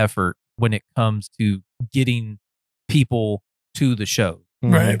of effort when it comes to getting people to the show.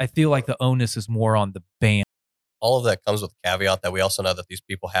 Right. I feel like the onus is more on the band. All of that comes with the caveat that we also know that these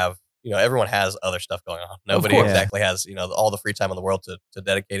people have, you know, everyone has other stuff going on. Nobody course. exactly has, you know, all the free time in the world to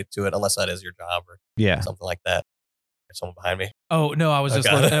dedicate it to it, unless that is your job or Yeah. something like that. There's someone behind me. Oh no, I was just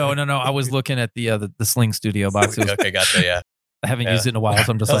Okay. no. I was looking at the Sling Studio box. It was- Okay, gotcha. Yeah. I haven't Yeah. used it in a while,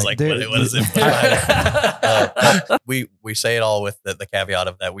 so I'm just I was like, like, dude, what is it? We say it all with the caveat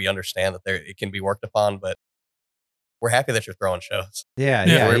of that we understand that it can be worked upon, but we're happy that you're throwing shows. Yeah.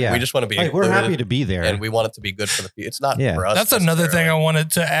 Yeah, Yeah. We're- Yeah. We just want to be Like, we're included, happy to be there. and we want it to be good for the people. It's not Yeah. for us. That's another thing I necessarily.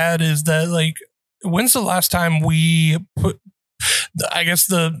 wanted to add is that, like, when's the last time we put, I guess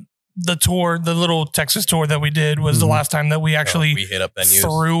the tour, the little Texas tour that we did was the Mhm. last time that we actually we hit up venues.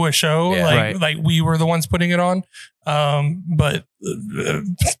 threw a show. Yeah. Right. Like we were the ones putting it on. But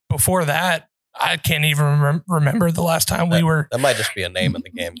before that, I can't even remember the last time we were. That might just be a name in the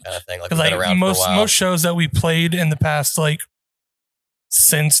game kind of thing. Like, we've Like been around for a while. most shows that we played in the past, like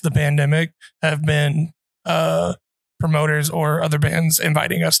since the pandemic, have been promoters or other bands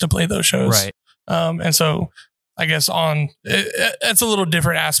inviting us to play those shows. right. And so I guess it's a little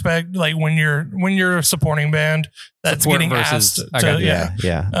different aspect. Like when you're a supporting band that's Support getting versus- asked I to, got you.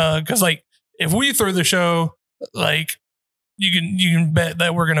 Yeah. cause like if we throw the show, like you can bet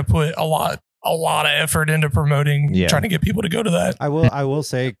that we're going to put a lot of effort into promoting, Yeah. trying to get people to go to that. I will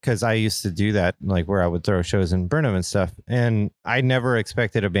say, because I used to do that, like where I would throw shows in Burnham and stuff, and I never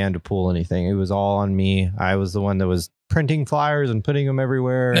expected a band to pull anything. It was all on me. I was the one that was printing flyers and putting them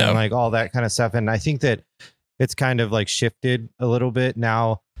everywhere Yeah. and like all that kind of stuff. And I think that it's kind of like shifted a little bit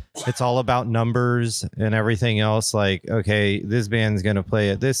now. It's all about numbers and everything else. Like, okay, this band's going to play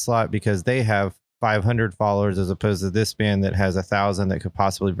at this slot because they have 500 followers as opposed to this band that has 1,000 that could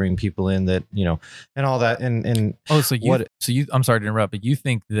possibly bring people in that, you know, and all that. And Oh, so What- I'm sorry to interrupt, but you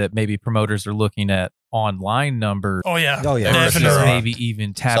think that maybe promoters are looking at online numbers Oh yeah. Oh, yeah. versus Definitely. maybe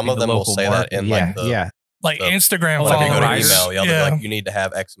even tapping Some of the them will local say market? that in yeah, like the, yeah. Like the- Instagram like you go to followers. email, yeah, Yeah. they're like you need to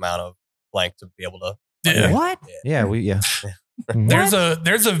have X amount of blank to be able to. Yeah. What? Yeah, yeah. There's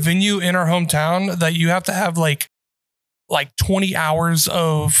a venue in our hometown that you have to have like 20 hours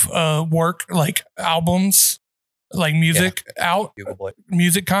of work, like albums, like music out, Google Boy.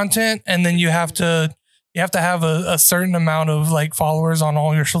 music content, and then you have to have a certain amount of like followers on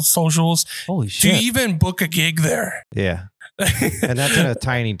all your socials Holy to shit! even book a gig there. Yeah. And that's in a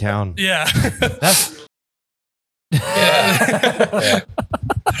tiny town. Yeah. That's Yeah.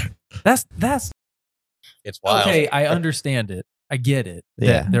 that's It's wild. okay. I understand it. I get it. That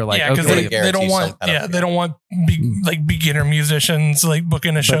Yeah. they're like, yeah, because okay, they don't guarantee want some kind of- they don't want like beginner musicians like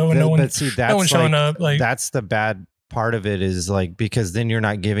booking a show and no one see, that's no one showing like, up. Like that's the bad part of it is like, because then you're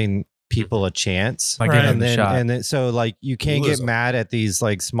not giving people a chance. Like Right. give them And a then, shot. and then, so like you can't get Lose 'em. mad at these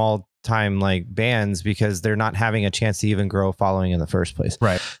like small time like bands because they're not having a chance to even grow a following in the first place.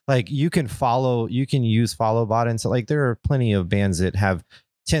 Right. Like you can use follow bot, and so like there are plenty of bands that have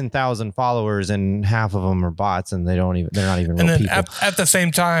 10,000 followers and half of them are bots and they're not even And real then people. at the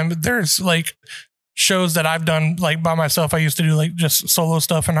same time, there's like shows that I've done like by myself. I used to do like just solo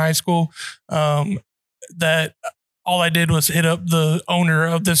stuff in high school. That all I did was hit up the owner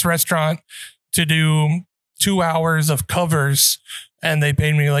of this restaurant to do 2 hours of covers, and they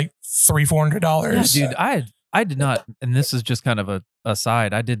paid me like $300-$400. Yeah, dude, I did not, and this is just kind of a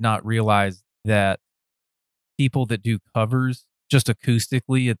aside. I did not realize that people that do covers just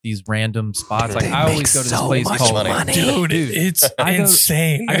acoustically at these random spots. Like I always go to this place called money. Dude, it's I go-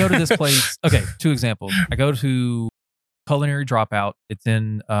 insane. I go to this place. Okay, 2 examples. I go to Culinary Dropout. It's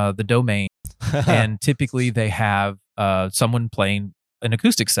in the Domain, and typically they have someone playing an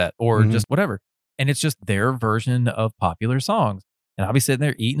acoustic set or Mhm. just whatever, and it's just their version of popular songs. And I'll be sitting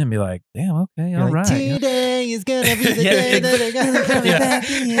there eating and be like, "Damn, okay, all right." Today is gonna be the Yeah, day that I gotta come Yeah. back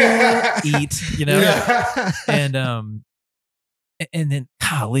to you. Eat, you know. And then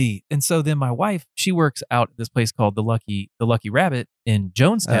golly, and so then my wife, she works out at this place called the Lucky Rabbit in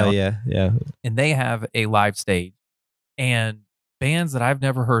Jonestown. Oh yeah. And they have a live stage and bands that I've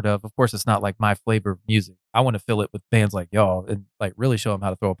never heard of. Of course, it's not like my flavor of music. I want to fill it with bands like y'all and like really show them how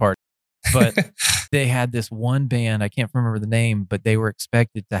to throw a party. But they had this one band, I can't remember the name, but they were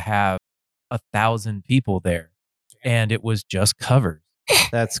expected to have 1,000 people there, and it was just covers.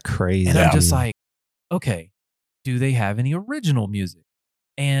 That's crazy. And I'm just like, okay, do they have any original music?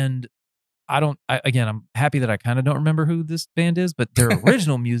 And again, I'm happy that I kind of don't remember who this band is, but their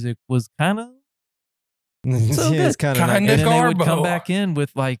original music was kind of so Yeah, it's good. kind of Kinda And then they would Garbo. come back in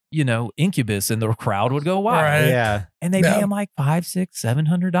with like, Incubus, and the crowd would go wild. Right. yeah. And they Yeah. pay them like $500, $600,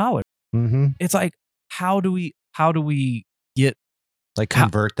 $700. Mm-hmm. It's like, how do we get Like How-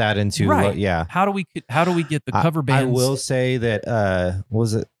 convert that into Right. yeah. how do we get the cover bands? I will say that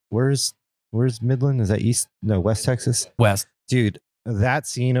was it where's Midland? Is that East? No, West Texas. West. Dude, that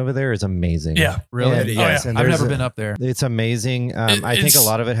scene over there is amazing. Yeah. Really? And, Oh, yes, yeah. and I've there's never a- been up there. It's amazing. I think a it's-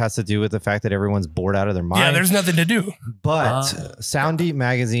 lot of it has to do with the fact that everyone's bored out of their mind. Yeah, there's nothing to do. But Sound Deep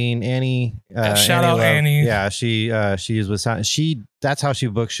Magazine, Annie, shout out Love, Annie. Yeah, she is with Sound. That's how she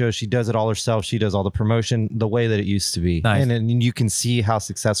books shows. She does it all herself. She does all the promotion the way that it used to be, Nice. and then you can see how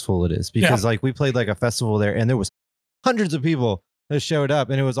successful it is because like we played like a festival there, and there was hundreds of people that showed up,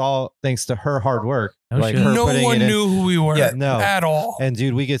 and it was all thanks to her hard work. No like shit. her No putting one it in. knew who we were Yeah, no. at all. And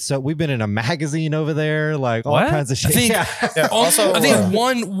dude, we've been in a magazine over there, like all What? kinds of shit. think- Yeah, also, I think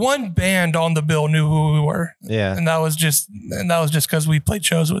one band on the bill knew who we were, yeah, and that was just because we played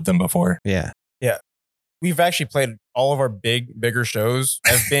shows with them before. yeah. we've actually played all of our bigger shows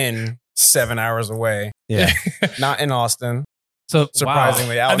have been 7 hours away. Yeah. Not in Austin, So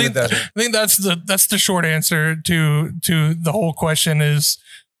surprisingly, out I in the think desert. I think that's the short answer to the whole question is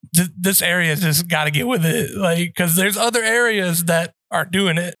this area just got to get with it, like because there's other areas that are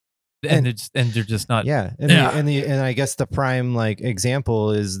doing it. and they're just not. Yeah, and Yeah. and I guess the prime like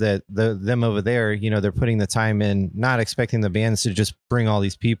example is that them over there, they're putting the time in, not expecting the bands to just bring all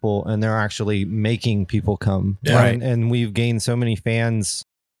these people, and they're actually making people come. Yeah. Right. And we've gained so many fans,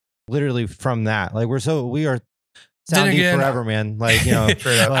 literally from that. Like we are Then Sound Deep again, forever, man. Like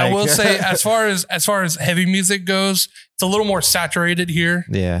I will say, as far as heavy music goes, it's a little more saturated here,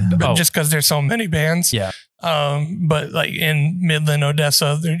 yeah, but Oh. just because there's so many bands. Yeah. But like in Midland,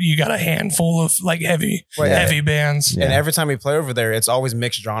 Odessa, you got a handful of like heavy bands. Yeah. And every time we play over there, it's always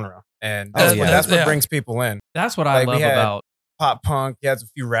mixed genre. And Oh, that's, yeah. that's what Yeah. brings people in. That's what I Like, we love had- about. Pop punk, we had a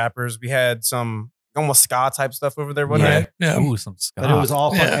few rappers. We had some almost ska type stuff over there one night. Yeah. Ooh, some ska. but it was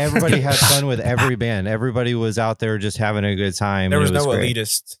all fun. Yeah. Everybody had fun with every band. Everybody was out there just having a good time. There and was it no great.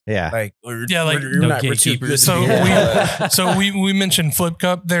 elitist. Yeah, Like, no we're too good to So be here. so we mentioned Flip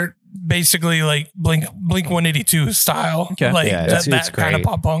Cup. They're basically like Blink 182 style, Okay. like Yeah, that it's kind of great.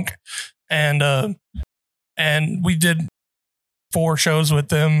 pop punk, and we did 4 shows with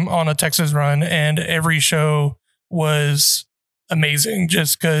them on a Texas run, and every show was amazing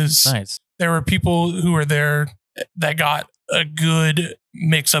just because nice. there were people who were there that got a good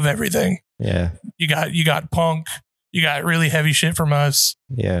mix of everything. yeah, You got punk, you got really heavy shit from us,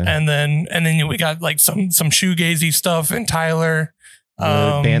 yeah. and then we got like some shoegazy stuff in Tyler,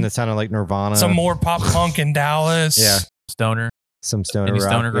 A band that sounded like Nirvana. some more pop punk in Dallas. Yeah. Stoner. some stoner Any rock.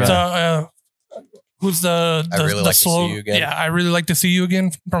 stoner yeah. grab? So, who's the I really the like to slow? see you again. Yeah, I really like to see you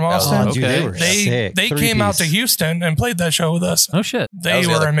again from was Austin. Oh, dude, Okay. they were They sick. came out to Three-piece. Houston and played that show with us. Oh shit. That They was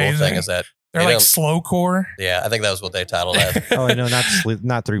the were other cool amazing. thing is that They're They like don't- slowcore. Yeah, I think that was what they titled it. Oh, I know, not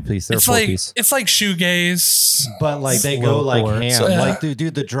 3-piece. They're It's 4-piece. like shoegaze. But like they go like Slowcore. ham. So- Like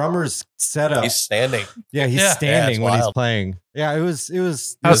dude, the drummer's setup. He's standing. Yeah, he's Yeah. standing Yeah, when it's he's wild. playing. Yeah, it was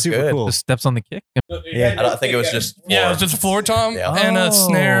was super good. cool. The steps on the kick. Yeah. I think it was just Yeah, it was floor. just a floor tom Yeah. and a Oh.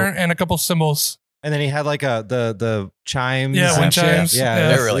 snare and a couple cymbals. And then he had like the chimes. Yeah, and wind shit. chimes. Yeah, Yeah. it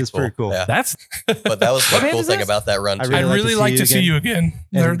They're was, really it was pretty cool. Yeah. That's But that was the What band cool is thing this? about that run. I too. really I'd like really to like see to you see again. you again.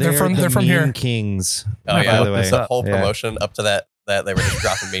 And They're from the here. Mean Kings. Oh by yeah, the way. the whole Yeah. promotion up to that they were just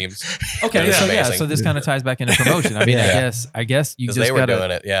dropping memes okay. It was So yeah, amazing. so this kind of ties back into promotion. I mean, Yeah. I guess you because just they were gotta.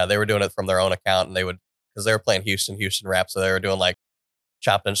 doing it. Yeah, they were doing it from their own account, and they would because they were playing Houston rap, so they were doing like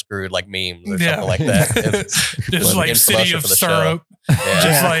chopped and screwed like memes or Yeah. something like that. It's- Just like in City promotion of for the show. Syrup. Yeah.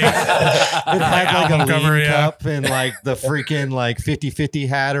 Just like It had like album a cover, lean yeah. cup and like the freaking like 50-50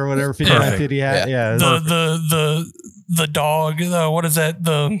 hat or whatever, 59-50 hat. Yeah. the dog. What is that?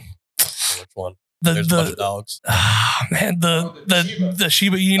 Which one? The There's a bunch of dogs. man, the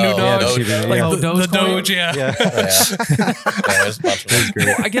Shiba Inu Oh, dog. Doge. Shiba, Like yeah. Oh, the Dogecoin? Doge, yeah. Yeah. Yeah, there's a bunch of them.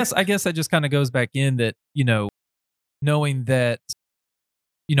 Well, I guess that just kind of goes back in that, knowing that,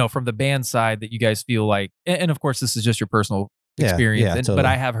 from the band side that you guys feel like, and of course this is just your personal Yeah, experience, yeah, but totally.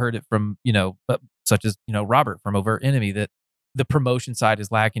 I have heard it from, but such as, Robert from Overt Enemy, that the promotion side is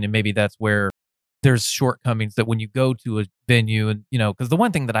lacking. And maybe that's where there's shortcomings that when you go to a venue and, because the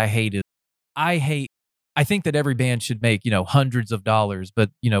one thing that I hate is I think that every band should make, hundreds of dollars,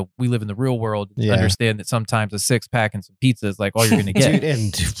 but, we live in the real world and Yeah. understand that sometimes a 6-pack and some pizza is like all you're going to get. Dude,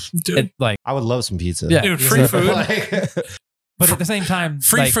 and Dude, And, like, I would love some pizza. Yeah. Dude, free food. Like- but at the same time,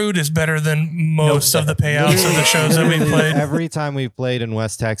 Free like, food is better than most of the payouts of the shows that we played. Every time we played in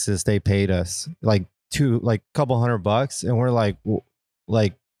West Texas, they paid us like couple $100, and we're like,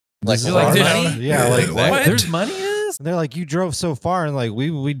 Like, this is You're like, our "Did money?" he?" Yeah, like Exactly. what? there's money in this? And they're like, you drove so far, and like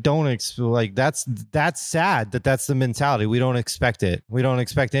we don't like that's sad that's the mentality. We don't expect it. We don't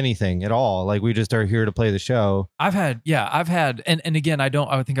expect anything at all. Like we just are here to play the show. I've had, and again, I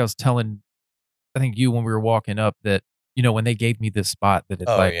think I was telling, I think you when we were walking up that, when they gave me this spot that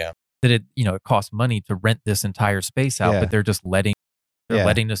it's oh like, yeah, that it, it costs money to rent this entire space out, Yeah. but they're just letting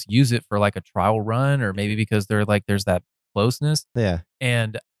us use it for like a trial run, or maybe because they're like, there's that closeness. Yeah,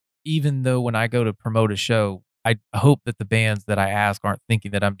 And even though when I go to promote a show, I hope that the bands that I ask aren't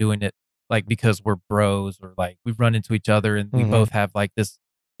thinking that I'm doing it like because we're bros or like we've run into each other and we Mhm. both have like this,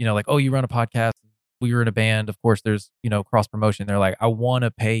 like, oh, you run a podcast, we were in a band. Of course, there's, cross promotion. They're like, I want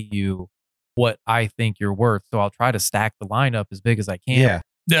to pay you what I think you're worth. So I'll try to stack the lineup as big as I can. yeah,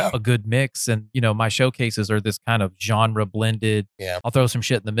 Yeah. A good mix. And, my showcases are this kind of genre blended. Yeah. I'll throw some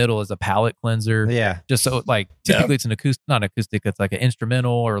shit in the middle as a palette cleanser. yeah. Just so like typically it's an acoustic, not acoustic, it's like an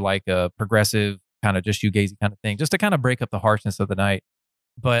instrumental or like a progressive kind of just shoegazy kind of thing, just to kind of break up the harshness of the night.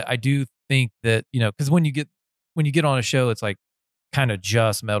 But I do think that, because when you get on a show, it's like kind of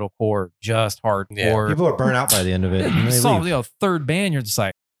just metalcore, just hardcore. People are burnt out by the end of it. And You they saw, leave. third band, you're just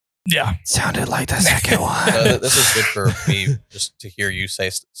like, Yeah. Sounded like the second one. This is good for me just to hear you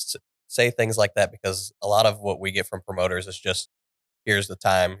say things like that, because a lot of what we get from promoters is just here's the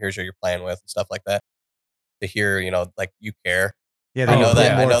time, here's who you're playing with and stuff like that. To hear, like you care. Yeah, I know put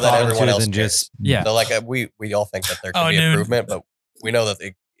that- I more know that thought everyone into it else than cares. just yeah. So like we all think that there could Oh, be dude. improvement, but we know that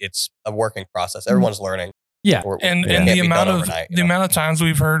it's a working process. Everyone's learning. Yeah. And It and can't the be amount done of overnight, you the know? amount of times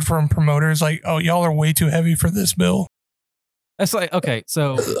we've heard from promoters like, oh, y'all are way too heavy for this bill. That's like, okay,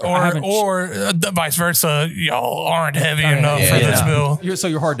 so I Or haven't- the vice versa, y'all aren't heavy Yeah, enough for yeah. this bill.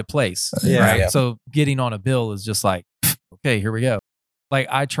 you're hard to place, Yeah. right? Yeah. So getting on a bill is just like, okay, here we go. Like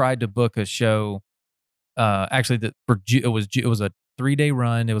I tried to book a show. Actually, it was a 3-day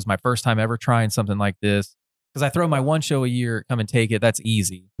run. It was my first time ever trying something like this because I throw my one show a year, come and take it. That's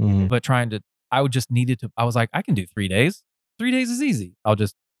easy. Mhm. But I would just needed to. I was like, I can do 3 days. 3 days is easy. I'll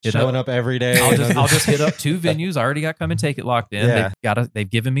just hit showing up. up every day. I'll just hit up 2 venues. I already got come and take it locked in. Yeah. They've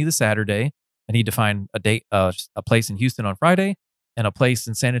given me the Saturday. I need to find a date, a place in Houston on Friday and a place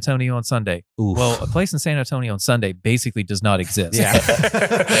in San Antonio on Sunday. Oof. Well, a place in San Antonio on Sunday basically does not exist. Yeah.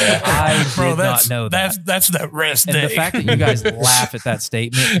 I Bro, did that's not know that. that's that rest And day. the fact that you guys laugh at that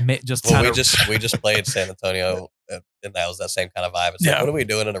statement just Well, kind we of just played San Antonio, and that was that same kind of vibe. It's Yeah. like, what are we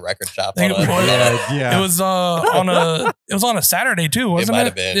doing in a record shop? Think on it was- yeah. It was on a Saturday too, It wasn't it? might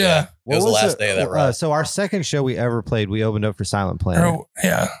have been. Yeah, it was the last day of that run. So our second show we ever played, we opened up for Silent Planet, Or-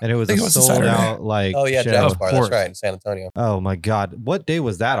 yeah. and it was I think a it was a sold Saturday. out like. Oh yeah, show. Jazz Of Bar. That's course. right in San Antonio. Oh my god, what day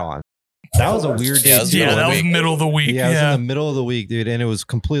was that on? That was a weird day. Yeah, it was too. Yeah, that was week. middle of the week. Yeah, it was in Yeah. the middle of the week, dude, and it was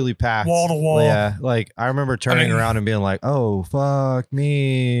completely packed. Wall to wall. Yeah, like I remember turning mean- around and being like, "Oh fuck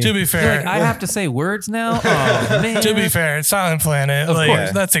me." To be You're fair, like, I have to say words now. Oh man. to be fair, it's Silent Planet. Of Like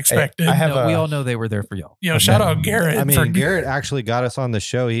course. that's expected. I have No, we a- all know they were there for y'all. Yo, shout out Garrett. I mean, for, Garrett actually got us on the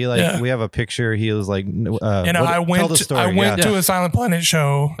show. He Yeah. we have a picture. He was like, you know, what- I tell went. the To, story, I went yeah. to a Silent Planet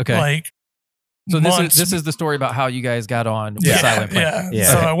show. Okay. Like So months. this is the story about how you guys got on with Yeah, Silent Planet. yeah.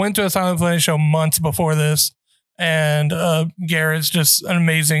 Yeah. So I went to a Silent Planet show months before this, and Garrett's just an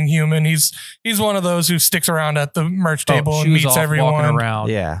amazing human. He's one of those who sticks around at the merch table and shoes meets off, everyone. walking around.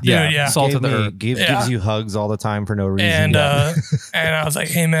 Yeah. Yeah, Dude, yeah. salt Gave of the me- earth. Yeah. Gives you hugs all the time for no reason. And yeah. and I was like,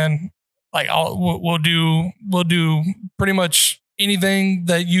 hey man, like we'll do pretty much anything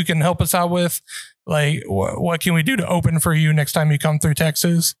that you can help us out with. Like what can we do to open for you next time you come through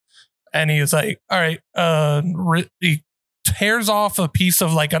Texas? And he was like, all right, he tears off a piece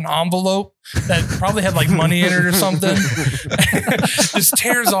of like an envelope that probably had like money in it or something. Just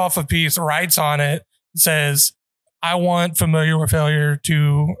tears off a piece, writes on it, says, I want Familiar with Failure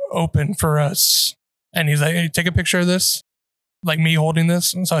to open for us. And he's like, hey, take a picture of this. Like me holding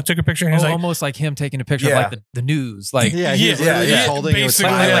this. And so I took a picture and he's like, almost like him taking a picture Yeah. of like the news. Like yeah, he's yeah, literally yeah, just holding it with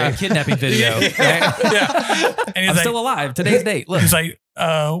basically, silent. like a kidnapping video. Yeah. right? Yeah. And he's I'm like, still alive. Today's date. Look. he's like,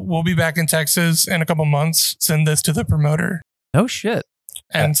 we'll be back in Texas in a couple months. Send this to the promoter. No shit.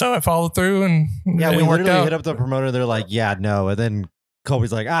 And so I followed through and Yeah, it we worked literally out. hit up the promoter. They're like, "Yeah, no," and then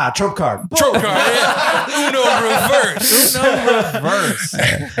Colby's like, "Trump card." Trump card. Yeah. Uno reverse. Reverse.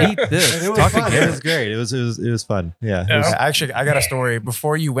 Eat And this. it was Talk to fun. It Garrett. was great. It was fun. Yeah. Yeah. It was- Actually, I got a story.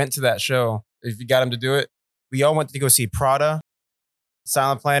 Before you went to that show, if you got him to do it, we all went to go see Prada,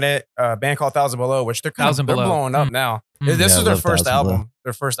 Silent Planet, a band called Thousand Below, which they're Thousand they're Below. blowing up now. This Yeah, is I their love first Thousand Below. album.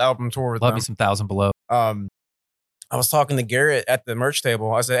 Their first album tour with Love them. me some Thousand Below. I was talking to Garrett at the merch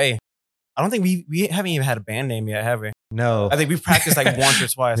table. I said, "Hey, I don't think we haven't even had a band name yet, have we? no. I think we've practiced like once or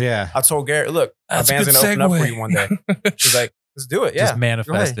twice." Yeah. I told Garrett, "Look, That's our a band's good gonna open up for segue. you one day." He's like, "Let's do it." Yeah, Just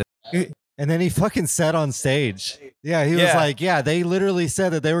manifest it. And then he fucking said on stage. Yeah, he was Yeah. like, "Yeah, they literally said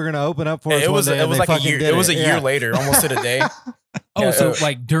that they were going to open up for us." it was one day, it and was they like a fucking year. did It was a Yeah. year later, almost to the day. Oh, Yeah, so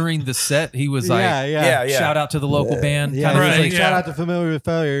like during the set, he was like, yeah, Yeah, yeah. shout out to the local band. Yeah, kind he of was Right, like, yeah. "Shout out to Familiar with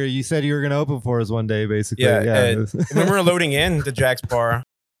Failure. You said you were going to open for us one day, basically." Yeah, it and was- when we were loading in to Jack's bar,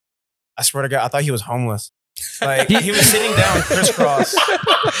 I swear to God, I thought he was homeless. Like he was sitting down crisscross.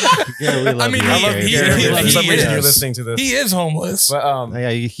 Yeah, we love I mean, you, I love Gary. he- Garrett. he- For some he reason, you're is. listening to this. He is homeless. But Yeah,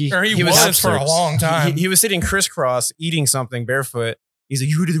 Or he he was was for a long time. he was sitting crisscross eating something barefoot. He's like,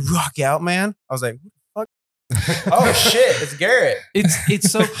 "You ready to rock out, man?" I was like, "What the fuck?" Oh shit, it's Garrett.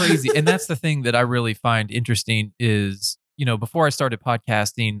 it's so crazy. And that's the thing that I really find interesting is, you know, before I started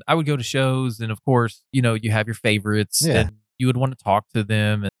podcasting, I would go to shows and of course, you know, you have your favorites Yeah. and you would want to talk to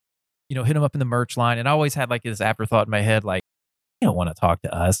them and, you know, hit them up in the merch line. And I always had like this afterthought in my head, like, you don't want to talk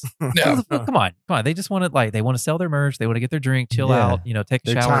to us. Yeah. Who the fuck- come on. They just want to like, they want to sell their merch. They want to get their drink, chill Yeah. out, you know, take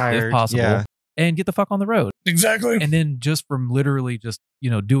a They're shower tired. if possible Yeah. and get the fuck on the road. Exactly. And then just from literally just, you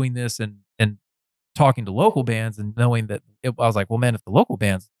know, doing this and talking to local bands and knowing that I was like, well, man, if the local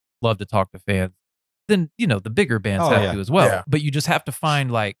bands love to talk to fans, then, you know, the bigger bands Oh, have yeah. to as well. Yeah. But you just have to find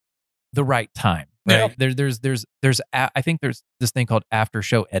like the right time. Yeah. Right. I think there's this thing called after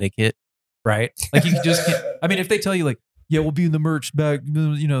show etiquette, right? Like you just can't, I mean, if they tell you like, yeah, we'll be in the merch bag,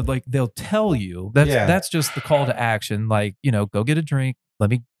 you know, like they'll tell you Yeah. that's just the call to action. Like, you know, go get a drink. Let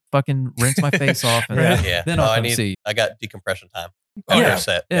me fucking rinse my face off and Right. Yeah. then No, I'll I come need- see. I got decompression time. Oh, After yeah. a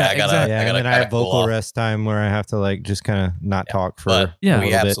set. Yeah, I gotta. exactly. Yeah, I and gotta then I have cool vocal off. rest time where I have to like just kind of not talk for But Yeah. a we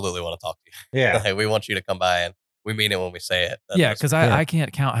little bit. absolutely want to talk to you. Yeah. Hey, we want you to come by and we mean it when we say it. Yeah, because Yeah. I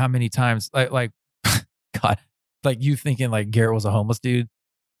can't count how many times like God, like you thinking like Garrett was a homeless dude.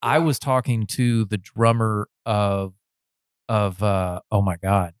 I was talking to the drummer of oh my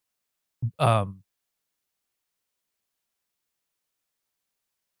God.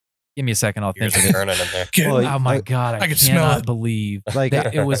 Give me a second, I'll you're think of just it. turning in there. Kid, Well, Oh my like, God, I I can smell cannot it. believe Like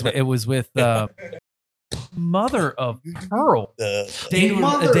that it was with Mother of Pearl. Day to,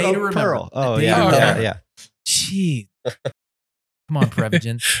 Mother a day of to remember. Pearl. Oh A day to yeah, remember. yeah. Jeez. Come on,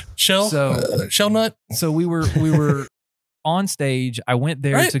 Prevagen. Shell, So- Shell Nut, So we were on stage. I went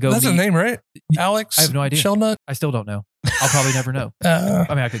there right? to go That's meet. his name, right? Alex. I have no idea. Shell Nut. I still don't know. I'll probably never know. I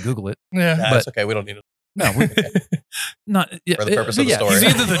mean, I could Google it. Yeah. Nah, But- it's okay. We don't need it. No, not yeah, For the purpose of the yeah, story. He's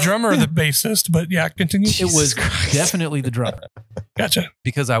either the drummer or the bassist, but yeah, continue. It was definitely the drummer Gotcha.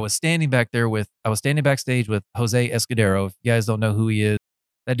 because I was standing backstage with Jose Escudero. If you guys don't know who he is,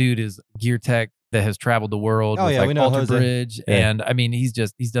 that dude is gear tech that has traveled the world Oh, with yeah, like we know Alter Jose. Bridge, Yeah. and I mean he's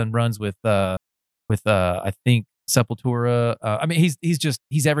done runs with I think Sepultura. I mean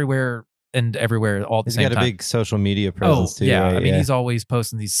he's everywhere and everywhere all at the He's same got a time. big social media presence too. yeah. right? I mean, he's always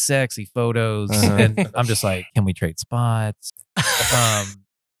posting these sexy photos, Uh-huh. and I'm just like, can we trade spots?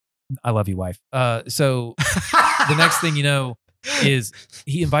 I love you, wife. So the next thing you know is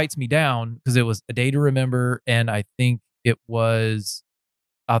he invites me down because it was A Day to Remember, and I think it was,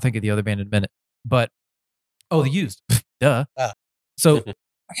 I'll think of the other band in a minute, but The Used, duh. Ah. So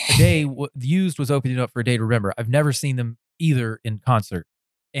The Used was opening up for A Day to Remember. I've never seen them either in concert,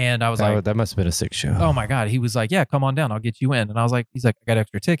 and I was like, that must have been a sick show. oh my God. He was like, yeah, come on down. I'll get you in. And I was like, he's like, I got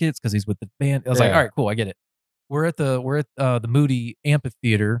extra tickets because he's with the band. I was like, Yeah. all right, cool. I get it. We're at the Moody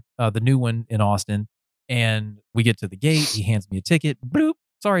Amphitheater, the new one in Austin. And we get to the gate. He hands me a ticket. Bloop.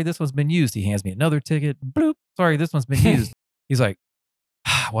 Sorry, this one's been used. He hands me another ticket. Bloop. Sorry, this one's been used. He's like,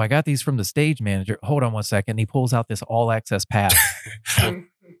 well, I got these from the stage manager. Hold on one second. He pulls out this all access pass.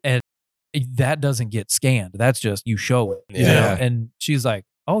 And that doesn't get scanned. That's just you show it. You know? Yeah. And she's like,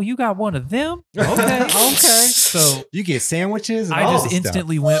 oh, you got one of them? Okay. Okay. So You get sandwiches. And I all just this stuff.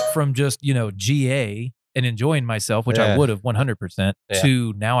 instantly went from just, GA and enjoying myself, which I Yeah. would have 100%, Yeah.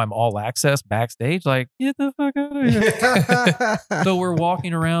 to now I'm all access backstage. Like, get the fuck out of here. So we're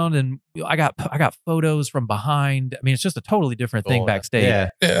walking around, and I got photos from behind. I mean, it's just a totally different thing Oh, yeah. backstage. yeah.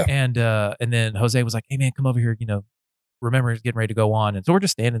 Yeah. And then Jose was like, hey man, come over here. Remember it's getting ready to go on. And so we're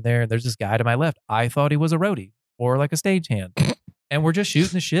just standing there, and there's this guy to my left. I thought he was a roadie or like a stagehand. And we're just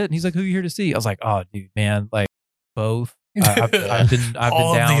shooting the shit. And he's like, who are you here to see? I was like, oh dude, man, like both. I've been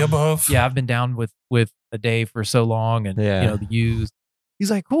All down. of the above. Yeah, I've been down with A Day for so long, and Yeah. The Used. He's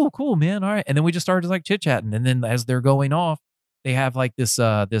like, cool, man. All right. And then we just started like chit chatting. And then as they're going off, they have like this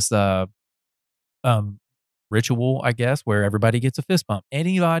ritual, I guess, where everybody gets a fist bump.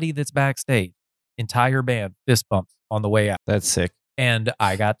 Anybody that's backstage, entire band fist bumps on the way out. That's sick. And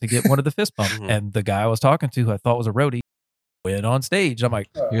I got to get one of the fist bumps. Mhm. And the guy I was talking to, who I thought was a roadie, went on stage. I'm like,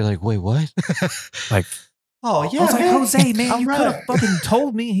 You're like, wait, what? Like, oh I was like, Jose, man, I'm you right. could have fucking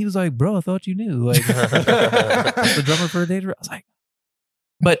told me. He was like, bro, I thought you knew. Like, that's the drummer for A Day to. I was like,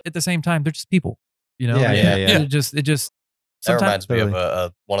 but at the same time, they're just people, Yeah, yeah. It just. That Sometimes reminds me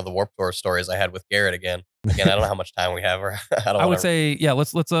of one of the Warped Tour stories I had with Garrett again. Again, I don't know how much time we have. Or I would say, yeah.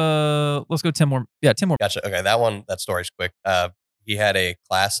 Let's go 10 more. Yeah, 10 more. Gotcha. Okay, that story's quick. He had a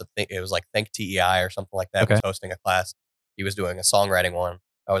class. It was like Think TEI or something like that. Okay. Was hosting a class. He was doing a songwriting one.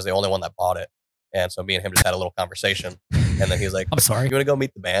 I was the only one that bought it, and so me and him just had a little conversation. And then he was like, I'm sorry. "You want to go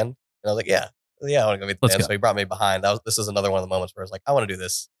meet the band?" And I was like, "Yeah, I want to go meet the Let's band." go. So he brought me behind. This is another one of the moments where I was like, "I want to do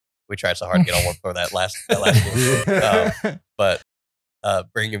this." We tried so hard to get on Warped Tour that last one. But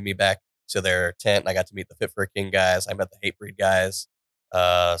bringing me back to their tent, and I got to meet the Fit for a King guys. I met the Hatebreed guys.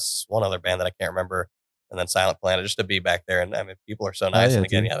 One other band that I can't remember, and then Silent Planet. Just to be back there, and I mean, people are so nice. yeah, And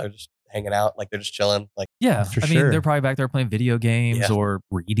again, dude. they're just hanging out, like they're just chilling. Like, Yeah, For I mean, sure. they're probably back there playing video games Yeah. or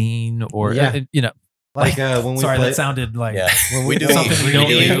reading or Yeah. like when we Sorry, play, that sounded like yeah, when we do something we don't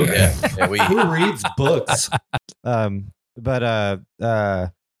do. Yeah, we. who reads books? But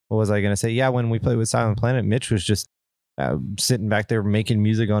what was I gonna say? Yeah, when we played with Silent Planet, Mitch was just sitting back there making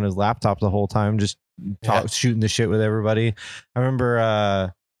music on his laptop the whole time, just shooting the shit with everybody. I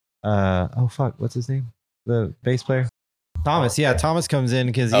remember oh fuck, what's his name? The bass player? Thomas. Yeah, Thomas comes in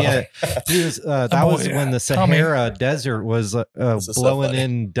because he was that was when the Tommy. Sahara Desert was is so blowing funny.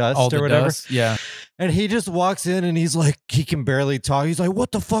 in dust all or the whatever. dust. Yeah, And he just walks in and he's like, he can barely talk. He's like,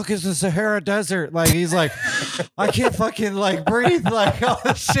 what the fuck is the Sahara Desert? Like, he's like, I can't fucking like breathe. Like,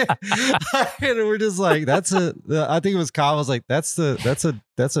 oh shit. And we're just like, I think it was Kyle was like, that's a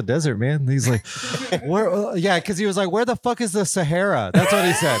desert, man. And he's like, where? Yeah. Cause he was like, where the fuck is the Sahara? That's what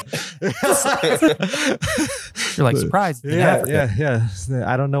he said. you're like surprised. in Yeah, Africa. yeah.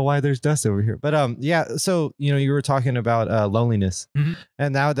 I don't know why there's dust over here, but yeah. So you were talking about loneliness, Mhm.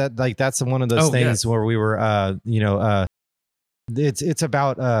 and now that like that's one of those Oh, things yes. where we were, it's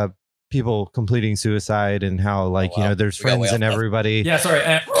about people completing suicide and how like wow. there's We got way friends and off. everybody. Yeah, sorry.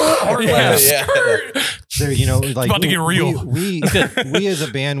 Hard Yeah, left. yeah. They're, like about to get real. We as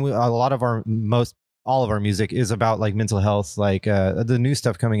a band, a lot of all of our music is about like mental health, like the new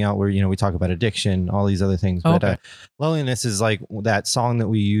stuff coming out where we talk about addiction, all these other things. Oh, But okay. loneliness is like that song that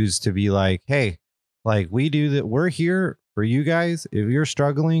we use to be like, hey, like we do that. We're here for you guys. If you're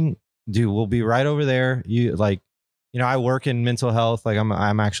struggling, dude, we'll be right over there. You like, I work in mental health. Like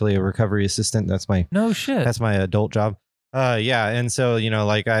I'm actually a recovery assistant. That's my No shit. that's my adult job. Yeah. And so,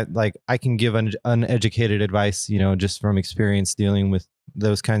 I can give uneducated advice, just from experience dealing with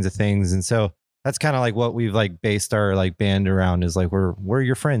those kinds of things. And so that's kind of like what we've like based our like band around is like, we're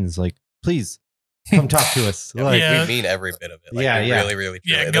your friends. Like, please come talk to us. Yeah, Like, Yeah. we mean every bit of it. Like, Yeah, we yeah. really, really.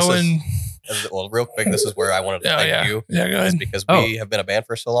 Yeah, truly. well, real quick, this is where I wanted to thank you. Yeah, go Is ahead. because we have been a band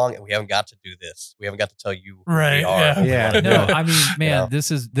for so long and we haven't got to do this. We haven't got to tell you who Right, we are. yeah. who we Yeah. wanna do No, it. I mean, man, know?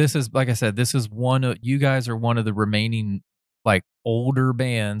 this is like I said, this is one of you guys are one of the remaining like older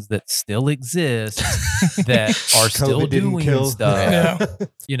bands that still exist that are still COVID didn't doing kill. stuff. Yeah.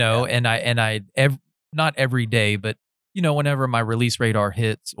 You know, and I not every day, but you know, whenever my release radar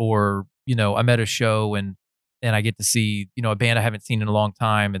hits, or you know, I'm at a show and I get to see, you know, a band I haven't seen in a long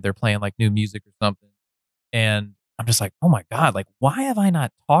time and they're playing like new music or something, and I'm just like, oh my god, like why have I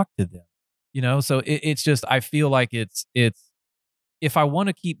not talked to them? You know, so it's just I feel like it's if I want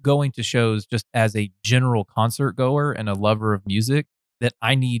to keep going to shows just as a general concert goer and a lover of music, that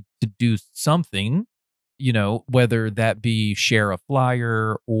I need to do something, you know, whether that be share a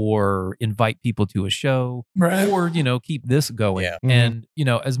flyer or invite people to a show, Right. or, you know, keep this going. Yeah. Mhm. And, you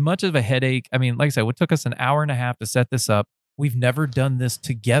know, as much of a headache, I mean, like I said, it took us an hour and a half to set this up. We've never done this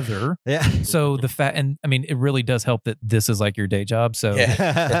together. Yeah. So the fact, and I mean, it really does help that this is like your day job. So,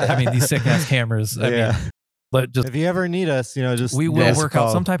 Yeah. I mean, these sick ass cameras, I Yeah. mean, but just If you ever need us, you know, just we give will us a work out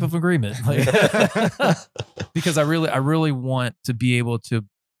call. some type of agreement. Like, because I really want to be able to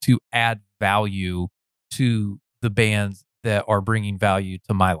add value to the bands that are bringing value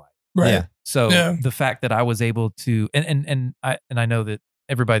to my life. Right. Yeah. So Yeah. the fact that I was able to, and I know that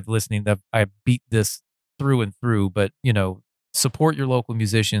everybody listening, that I beat this through and through, but you know, support your local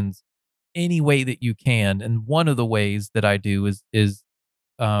musicians any way that you can. And one of the ways that I do is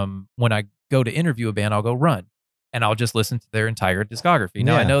when I go to interview a band, I'll go run and I'll just listen to their entire discography.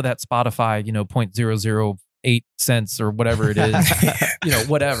 Now I Yeah. know that Spotify, you know, 0.008 cents or whatever it is, you know,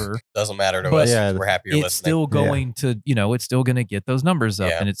 whatever. Doesn't matter to But us. yeah, We're happy you're It's listening. still going to, you know, it's still going to get those numbers up,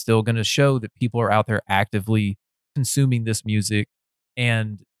 Yeah. and it's still going to show that people are out there actively consuming this music.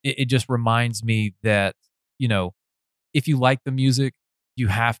 And it just reminds me that, you know, if you like the music, you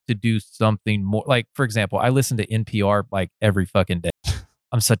have to do something more. Like, for example, I listen to NPR like every fucking day.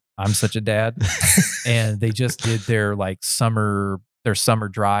 I'm such a dad. And they just did their summer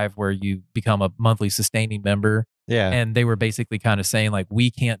drive where you become a monthly sustaining member. Yeah. And they were basically kind of saying like,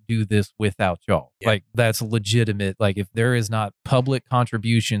 we can't do this without y'all. Yeah. Like, that's legitimate. Like, if there is not public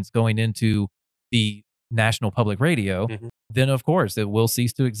contributions going into the national public radio, Mhm. then of course it will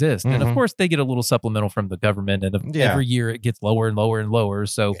cease to exist. And of Mhm. course they get a little supplemental from the government, and Yeah. every year it gets lower and lower and lower.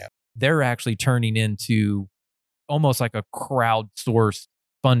 So Yeah. they're actually turning into almost like a crowdsourced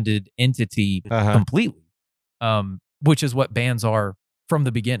funded entity Uh-huh. completely, which is what bands are from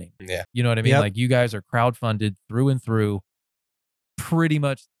the beginning. Yeah. You know what I mean? Yep. Like, you guys are crowdfunded through and through pretty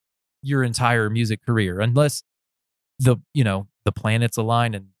much your entire music career, unless the planets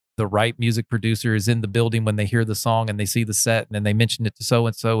align and the right music producer is in the building when they hear the song and they see the set, and then they mention it to so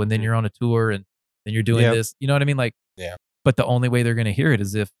and so, and then you're on a tour and then you're doing Yep. this. You know what I mean? Like, Yeah. But the only way they're going to hear it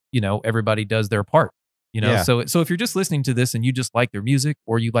is if, you know, everybody does their part. You know, Yeah. so if you're just listening to this and you just like their music,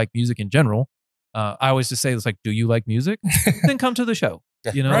 or you like music in general, I always just say it's like, do you like music? Then come to the show.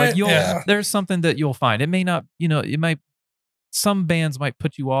 You know, Right, like yeah. there's something that you'll find. It may not, you know, some bands might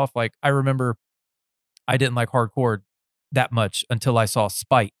put you off. Like, I remember I didn't like hardcore that much until I saw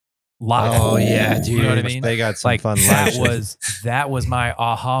Spite live. Oh yeah, dude. You know what I mean? They got some Like, fun that live was my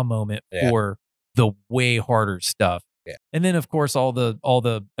aha moment Yeah. for the way harder stuff. Yeah. And then of course all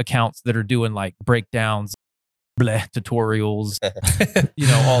the accounts that are doing like breakdowns, bleh, tutorials, you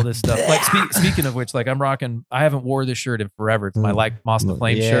know, all this stuff. Like, speaking of which, like, I haven't wore this shirt in forever. It's my like Moss the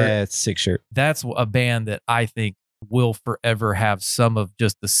Flame yeah, shirt. it's a sick shirt. That's a band that I think will forever have some of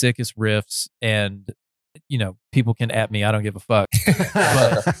just the sickest riffs, and you know, people can at me, I don't give a fuck.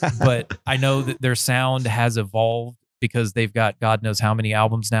 But I know that their sound has evolved because they've got God knows how many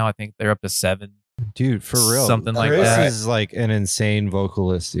albums now. I think they're up to 7. Dude, for real. Something like Chris that. is like an insane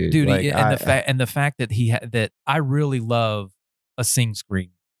vocalist, dude. Dude, Like, and the fact that that I really love a sing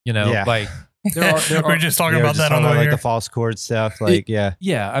screen. You know, Yeah. like there we were just talking yeah, about just that on talking the way about, like here. the false chord stuff. Like, yeah.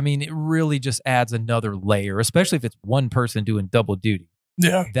 yeah, I mean, it really just adds another layer, especially if it's one person doing double duty.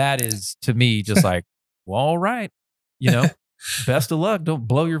 Yeah. That is, to me, just like, well, all right, you know, best of luck. Don't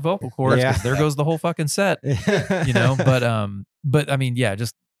blow your vocal cords, 'cause Yeah. there goes the whole fucking set. You know, but I mean, yeah,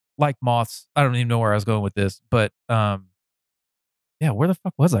 just like Moths. I don't even know where I was going with this, but yeah, where the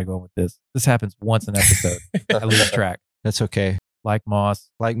fuck was I going with this? This happens once an episode. I lose track. That's okay. Like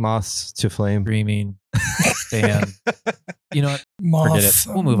Moss, Like moths to flame. Screaming, Stan. You know what? Moth. Forget it.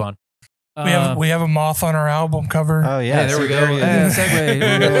 We'll move on. We have a moth on our album cover. Oh yeah, Hey, there we go. he Hey, is.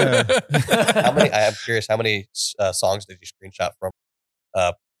 segue. How many? I'm curious. How many songs did you screenshot from?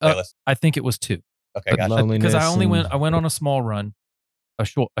 Playlist. I think it was 2. Okay, gotcha. Loneliness Because I and- went on a small run, a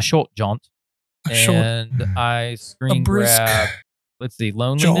short jaunt, A short- and I screen brisk grabbed. Let's see,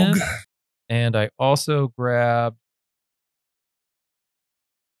 loneliness. Jog. And I also grabbed.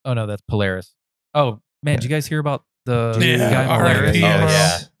 Oh no, that's Polaris. Oh man, did you guys hear about the Yeah, guy R.I.P. Polaris? Oh,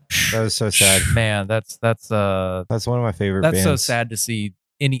 yeah. That was so sad. Man, that's That's one of my favorite that's bands. so sad to see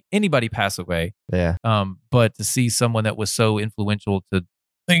anybody pass away. Yeah. But to see someone that was so influential to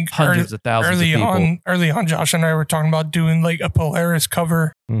I think hundreds of thousands of people. early on, Josh and I were talking about doing like a Polaris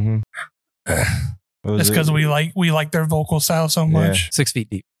cover Mm-hmm. just because we like their vocal style so much. 6 feet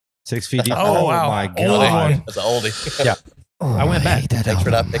deep. 6 feet deep. Oh, wow. my Old god. one. That's an oldie. Yeah. I went back. Thanks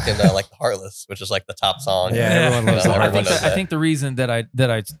for not picking like the Heartless, which is like the top song. Yeah, everyone loves You the know, I everyone think, knows I that. think the reason that I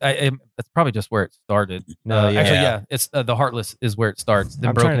it's probably just where it started. No, yeah. Actually, Yeah. yeah, it's the Heartless is where it starts. Then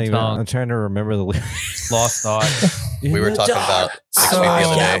I'm Broken Tongue, I'm trying to remember the lyrics. Lost Thought. We were talking about 6 feet the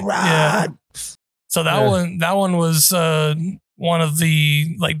other day. Yeah. So that one was one of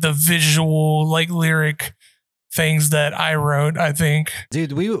the like the visual like lyric things that I wrote, I think.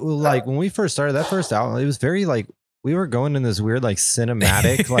 Dude, we like when we first started that first album, it was very like we were going in this weird like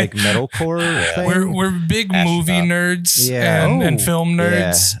cinematic like metalcore Yeah. thing. We're big Astronaut. movie nerds Yeah. and Oh. film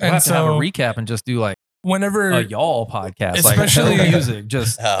nerds. We'll And have to have a so recap and just do like whenever a y'all podcast, Especially- like music,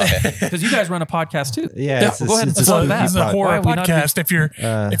 just Oh, okay. because you guys run a podcast too. Yeah, Yeah, it's, go ahead and it's a plug spooky that. it's a pod. horror Why are we not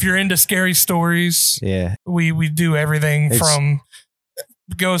podcast. If you're into scary stories, Yeah, we do everything It's- from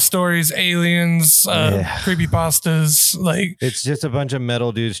ghost stories, aliens, Yeah. creepypastas, like it's just a bunch of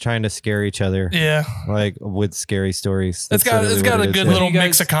metal dudes trying to scare each other, yeah. like with scary stories. It's That's got literally a what it good is. little You guys-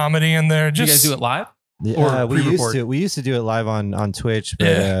 mix of comedy in there. Do you guys Just do it live? Yeah, or pre-record? we used to do it live on Twitch, but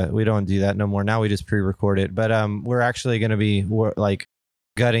Yeah. we don't do that no more. Now we just pre-record it. But we're actually going to be like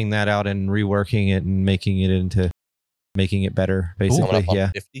gutting that out and reworking it and making it better, Coming basically. up on Yeah,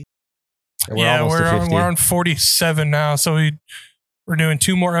 50. almost to 50. we're on 47 now, so we're doing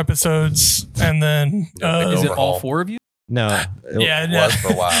 2 more episodes, and then Is it all Overhaul. 4 of you? No, yeah, It yeah. was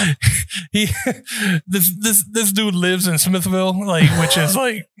for a while. he this dude lives in Smithville, like which is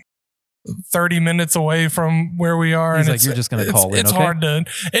like 30 minutes away from where we are. He's and like, "You're just gonna call in, It's okay?"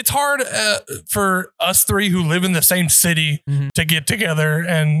 It's hard for us 3 who live in the same city Mhm. to get together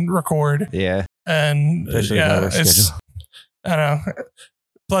and record. yeah, And especially yeah, with our it's schedule. I don't know.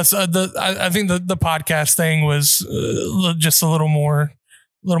 Plus, I think the podcast thing was just a little more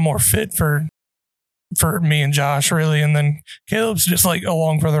fit for me and Josh, really, and then Caleb's just like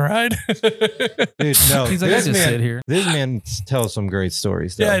along for the ride. Dude, no, He's like, I this just sit man, here. this man tells some great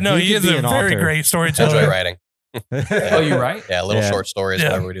stories. Though. Yeah, no, he could is be a an very author. great I enjoy storyteller. writing. Oh, you right? Yeah, little Yeah. short stories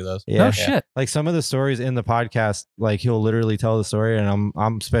Yeah. whenever we do those. Yeah. No shit. Like some of the stories in the podcast, like he'll literally tell the story, and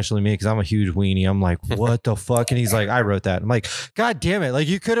I'm especially me because I'm a huge weenie. I'm like, what the fuck? And he's like, I wrote that. I'm like, God damn it! Like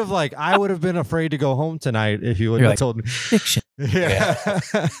you could have like, I would have been afraid to go home tonight if you would You're have like, told me. Fiction. Yeah.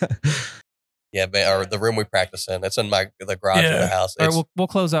 Yeah, but, or the room we practice in. It's in the garage of Yeah. the house. All right, It's, we'll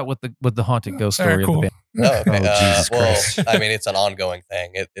close out with the haunted ghost All right, story cool. of the band. oh, okay. Oh, Jesus Christ. Well, I mean, it's an ongoing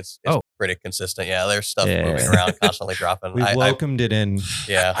thing. It's Oh. pretty consistent. Yeah, there's stuff Yeah. moving around, constantly dropping. We welcomed it in.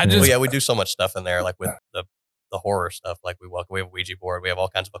 Yeah, I just- well, yeah, we do so much stuff in there, like with the horror stuff. Like we have a Ouija board. We have all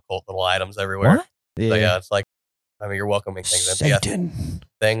kinds of occult little items everywhere. What? So yeah, it's like, I mean, you're welcoming things in. Yeah, Satan.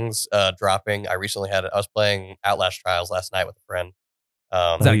 things dropping. I was playing Outlast Trials last night with a friend.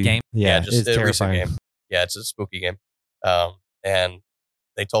 Is that a game? Yeah, just it's a recent terrifying. game. Yeah, it's a spooky game. And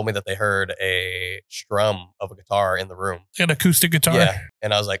they told me that they heard a strum of a guitar in the room. An acoustic guitar. Yeah,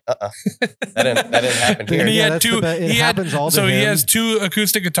 and I was like, that didn't happen Dude, here. And he Yeah, had that's the two. be- it He had happens all to so he him. has 2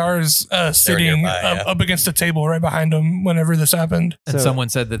 acoustic guitars sitting nearby, yeah. up against the table right behind him. Whenever this happened, And So- someone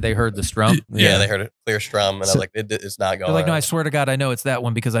said that they heard the strum. Yeah, they heard a clear strum, and I So- was like, it's not going. They're like, no, on. I swear to God, I know it's that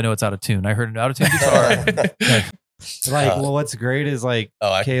one because I know it's out of tune. I heard an out of tune guitar. Like, well, what's great is like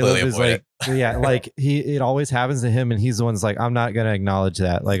Oh, I Caleb completely is avoid like, it. yeah, like it always happens to him, and he's the one's like, I'm not gonna acknowledge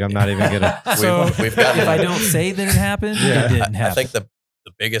that. Like, I'm not even gonna. So- We've gotten. if I don't say that it happened, Yeah. it didn't I happen. think the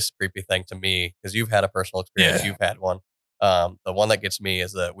biggest creepy thing to me, because you've had a personal experience, Yeah. you've had one. The one that gets me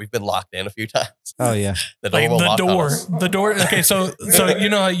is that we've been locked in a few times. Oh yeah, The door like will the lock on door, us. the door. Okay, so you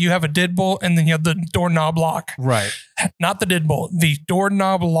know how you have a deadbolt and then you have the doorknob lock. right. Not the deadbolt. The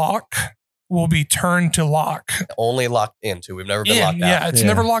doorknob lock will be turned to lock. Only locked into. We've never been Yeah, locked yeah, out. it's Yeah.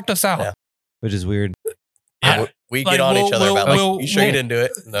 never locked us out. Yeah. which is weird. Yeah. We Like, get on each we'll- other about like, we'll- you sure you we'll- didn't do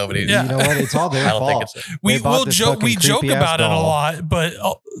it? Nobody. Yeah. You know what? It's all their I don't think fault. it's. We They bought will this joke. We fucking joke creepy-ass about it a doll. lot, but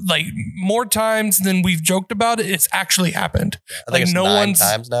like more times than we've joked about it, it's actually happened. I think Like, it's no 9 one's-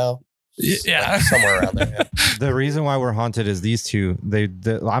 times now. Yeah. Like, somewhere around there. Yeah. The reason why we're haunted is these two.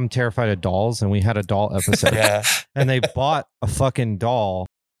 I'm terrified of dolls, and we had a doll episode, Yeah. and they bought a fucking doll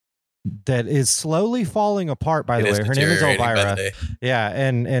that is slowly falling apart. By It the is way, her name is deteriorating by the Elvira. day. Yeah,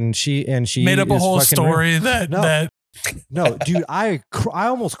 and she Made up a is whole fucking real. story that No. that No, dude, I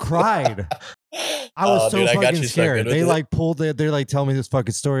almost cried. I was Oh, so dude, I got fucking you so scared. good with They it. like pulled it. They're like telling me this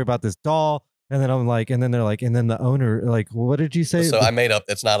fucking story about this doll, and then I'm like, and then they're like, and then the owner like, what did you say? So I made up.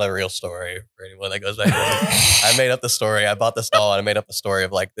 It's not a real story for anyone that goes back. I made up the story. I bought this doll and I made up the story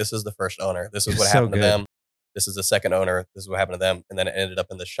of like, this is the first owner. This is what So happened good. to them. This is the second owner. This is what happened to them. And then it ended up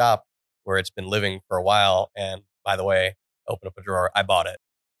in the shop where it's been living for a while. And by the way, open up a drawer. I bought it,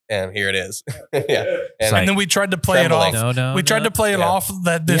 and here it is. Yeah. And then we tried to play it off. Trembling. We tried to play it Yeah. off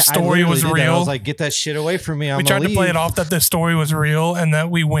that this Yeah, I story was literally did that. I real. was like, get that shit away from me. I'm We tried to play it off that this story was real and that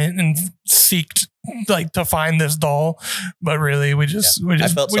we went and seeked like to find this doll, but really we just I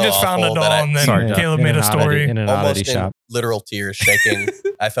felt so found a awful doll that I- and then Sorry, Doc. Caleb made a story. in an oddity Almost in shop. literal tears, shaking.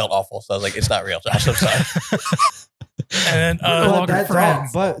 I felt awful. So I was like, it's not real, Josh. I'm sorry. And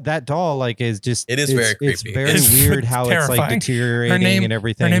then But that doll, like, is just It is it's- very It's creepy. very It's weird how it's like terrifying. deteriorating and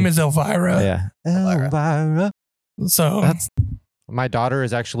everything. her name is Elvira. yeah, Elvira. Elvira. So That's My daughter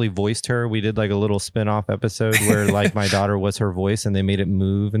has actually voiced her. We did like a little spin-off episode where like my daughter was her voice and they made it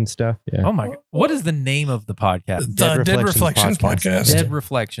move and stuff. Yeah. oh my god. What is the name of the podcast? the Dead Reflections podcast. Dead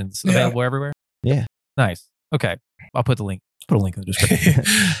Reflections. Yeah. Available everywhere? Yeah. Nice. Okay. I'll put the link. Put a link in the description.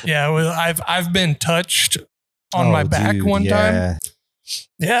 Yeah, well, I've been touched on Oh, my back dude, one time.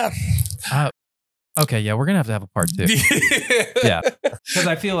 yeah. Yeah. Okay, yeah, we're gonna have to have a part 2. Yeah. Because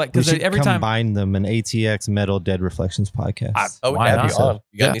I feel like We because should every time combine them an ATX Metal Dead Reflections podcast. Oh, we Why can have not? you on.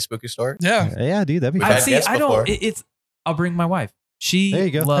 You got Yeah. any spooky stories? Yeah. Yeah, dude, that'd be We've fun. had see, guests I don't. before. It's. I'll bring my wife. She There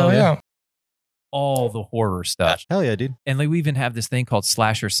you go. Oh loves yeah. all the horror stuff, Hell yeah, dude. and like we even have this thing called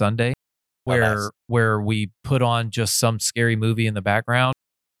Slasher Sunday, nice. where we put on just some scary movie in the background,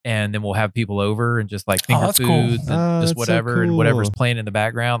 and then we'll have people over and just like finger that's foods cool. and Oh, just that's so whatever and whatever's cool. playing in the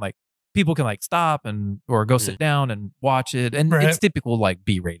background. Like people can like stop and or go sit down and watch it, and Right. it's typical like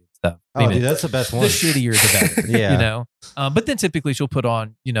B-rated stuff. Oh, dude, that's the best the one. shittier the better. Yeah. You know. But then typically she'll put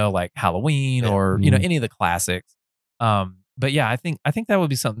on like Halloween Yeah. or Mhm. any of the classics. But yeah, I think that would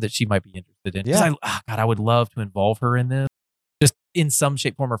be something that she might be interested in. 'Cause God, I would love to involve her in this, just in some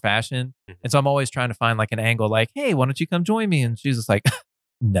shape, form, or fashion. And so I'm always trying to find like an angle, like, hey, why don't you come join me? And she's just like,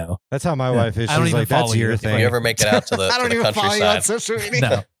 no, That's how my Yeah. wife is. I don't She's even like, that's follow you. your If thing. If you ever make it out to the, to the countryside, social media.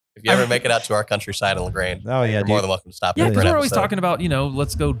 no. if you ever make it out to our countryside in LaGrange, Oh yeah, you're dude. more than welcome to stop Yeah, in because for an we're always episode. talking about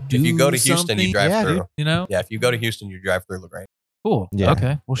let's go do. If you go to Houston, something, you drive Yeah, through. dude. Yeah, if you go to Houston, you drive through LaGrange. Cool. Yeah.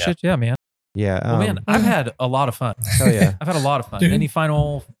 Okay. Well, Yeah. shit. Yeah, man. Yeah. Well, man, I've had a lot of fun. Oh yeah. I've had a lot of fun. Dude. Any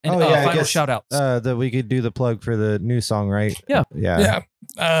final I guess, shout outs? That we could do the plug for the new song, right? Yeah. Yeah.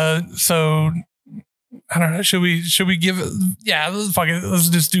 Yeah. So I don't know. Should we give it? Yeah. Fuck it. Let's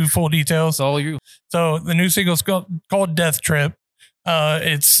just do full details. It's all you. So the new single's called Death Trip.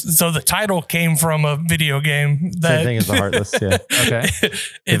 It's so the title came from a video game that Same thing as the Heartless. Yeah. Okay.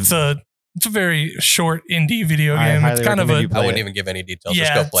 it's a very short indie video I game. highly It's kind of recommend a you I play wouldn't it. even give any details.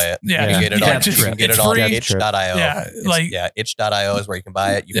 Yeah, Just go play it. yeah, You can get it yeah, on. just- You can get it's it on free. itch.io. Yeah, It's- like- yeah, itch.io is where you can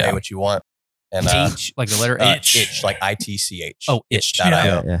buy it. You Yeah. pay what you want. And H, like the letter H. itch, like ITCH. Oh, itch. itch.io.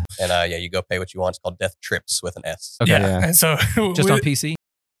 Yeah. Yeah. And yeah, you go pay what you want. It's called Death Trips with an S. Okay. yeah. Yeah. And so Just we, on PC.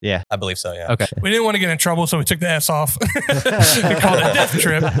 I believe so, yeah. Okay. we didn't want to get in trouble, so we took the S off. We called it Death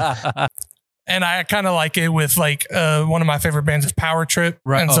Trip. And I kind of like it with like one of my favorite bands is Power Trip.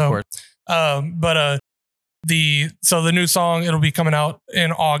 Right. And of so course. but the new song, it'll be coming out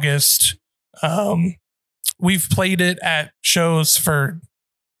in August. We've played it at shows for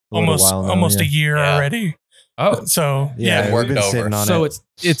A little almost while now, almost yeah. a year Yeah. already. Oh, So Yeah, yeah, we've worked been over. sitting on so it.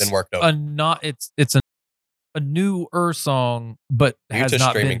 it's Been worked over. a not it's a newer song, but New has to not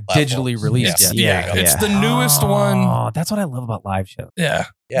streaming been digitally platforms. released it's, yet. yeah, Yeah. it's the newest one. Oh, that's what I love about live shows. Yeah,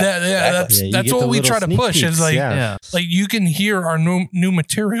 Yeah, yeah, exactly. Yeah, you that's get what the we little try to sneak push. peeks, Is like yeah. Yeah. like you can hear our new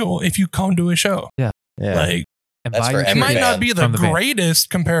material if you come to a show. Yeah. Like And That's buy for your it every might tickets not band be the from band. greatest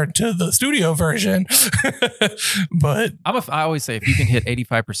compared to the studio version, but I always say if you can hit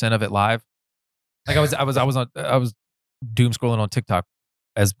 85% of it live, like I was doom scrolling on TikTok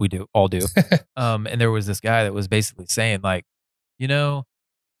as we all do. And there was this guy that was basically saying like,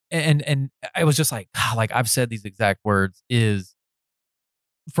 and I was just like I've said these exact words is,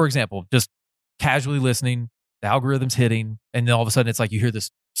 for example, just casually listening, the algorithm's hitting, and then all of a sudden it's like you hear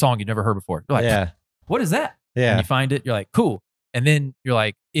this song you've never heard before. You're like, Yeah. what is that? And Yeah. you find it, you're like, cool. And then you're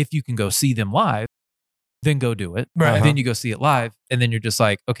like, if you can go see them live, then go do it. Right. And then you go see it live. And then you're just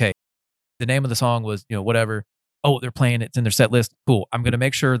like, okay, the name of the song was, whatever. Oh, they're playing it. It's in their set list. Cool. I'm going to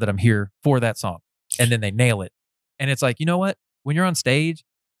make sure that I'm here for that song. And then they nail it. And it's like, you know what? When you're on stage,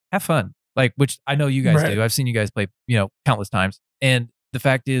 have fun. Like, which I know you guys Right. do. I've seen you guys play, countless times. And the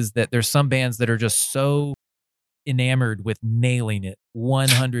fact is that there's some bands that are just so enamored with nailing it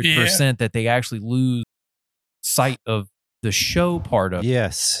 100% that they actually lose sight of the show part of it.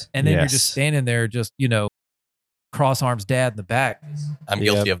 Yes. And then you're Yes. just standing there, just, cross arms dad in the back. I'm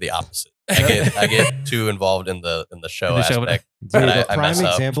guilty of the opposite. I get too involved in the show In the show. aspect. Dude, and a I prime mess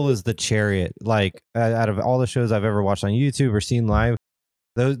up. example is the Chariot. Like out of all the shows I've ever watched on YouTube or seen live,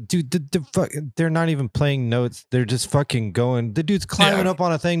 those dude, they're not even playing notes. They're just fucking going. The dude's climbing up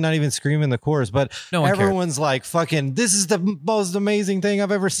on a thing, not even screaming the chorus, but No one cares. everyone's like, "Fucking, this is the most amazing thing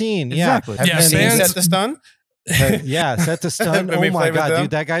I've ever seen." Exactly. Have Yeah, you seen bands- Set the Stun? Yeah, Set to Stun. When Oh we my played with god, them?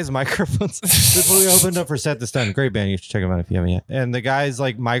 dude, that guy's microphones. Before we opened up for Set to Stun, great band. You should check them out if you haven't yet. And the guy's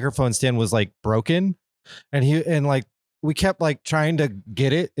like microphone stand was like broken, and like we kept like trying to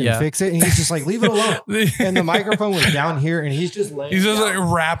get it and Yeah. fix it, and he's just like, leave it alone. And the microphone was down here, and he's just laying. He's just down,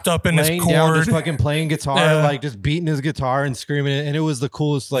 like wrapped up in his laying down, cord. just fucking playing guitar, Yeah. like just beating his guitar and screaming it, and it was the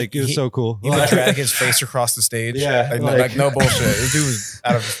coolest. Like it was He- so cool. He would Like, drag his face across the stage. Yeah, like no bullshit. This dude was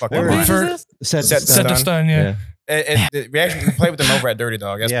out of his fucking Where mind. is For- Set to Set to Set Stun. to stun, yeah. Yeah. We actually played with them over at Dirty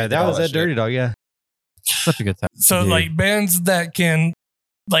Dog. That's Yeah, what did that all was that shit. Dirty Dog. Yeah. Such a good time. So Yeah. like bands that can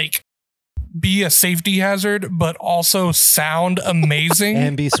like be a safety hazard, but also sound amazing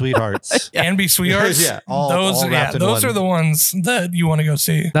And be sweethearts. and be sweethearts. Yeah, all wrapped in those one. are the ones that you want to go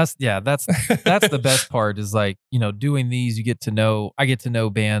see. That's the best part is like, doing these, I get to know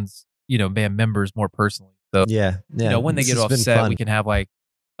bands, band members more personally. So, Yeah, yeah. when they This get has off been set, fun. we can have like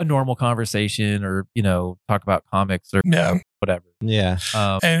a normal conversation or, talk about comics or Yeah. whatever. Yeah,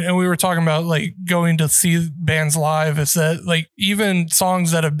 And we were talking about like going to see bands live is that like even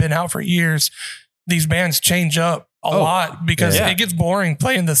songs that have been out for years, these bands change up a lot because yeah. it gets boring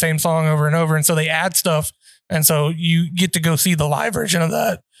playing the same song over and over. And so they add stuff. And so you get to go see the live version of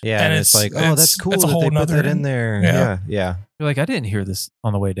that. yeah. And And it's like, oh, it's- that's cool it's a that whole they put that nother- in there. Yeah. Yeah, yeah. You're like, I didn't hear this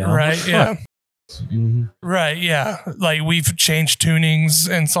on the way down. Right. Yeah. Mhm. Right. Yeah. Like we've changed tunings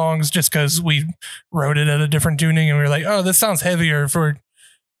and songs just because we wrote it at a different tuning and we were like, oh, this sounds heavier for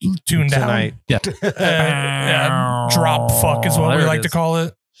tuned Tonight. down. Yeah. Drop fuck is what There we it like to is. call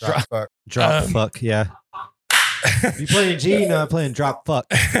it. Drop fuck. Drop fuck. Yeah. You playing G? No, I'm playing drop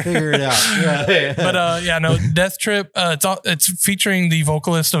fuck. Figure it out. Yeah. But no, Death Trip. It's featuring the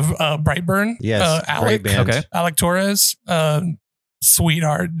vocalist of Brightburn. yes, Alec. great band. Okay. Alec Torres.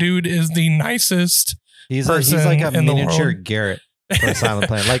 Sweetheart, dude is the nicest. He's person like a in the miniature world. Garrett from Silent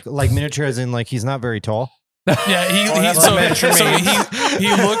Planet. Like miniature as in like he's not very tall. Yeah, Oh, that's what miniature so means. he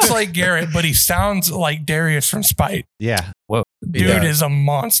looks like Garrett, but he sounds like Darius from Spite. Yeah, Dude Yeah. is a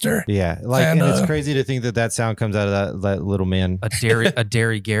monster. yeah. Like, And, and it's uh, crazy to think that sound comes out of that little man. A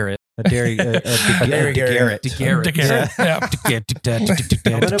dairy Garrett. A dairy, Dairy Garrett. DeGarrett. DeGarrett.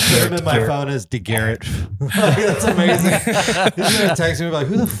 Yeah. I'm gonna put him in my phone as DeGarrett. That's amazing. He's gonna text me like,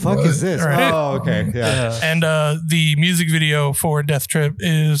 "Who the fuck is this?" Right. Oh, okay, yeah. And the music video for Death Trip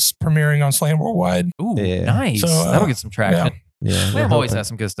is premiering on Slam Worldwide. Ooh, Yeah. nice. So, That'll get some traction. Yeah, Slam we're always hoping. has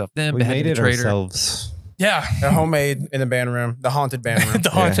some good stuff. Then We Beheaded made it the Traitor, ourselves Yeah. They're homemade in the band room, the haunted band room.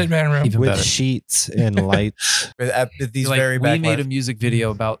 The Haunted Man Room. even with better. sheets and lights. With these Like, very we made a backlights. music video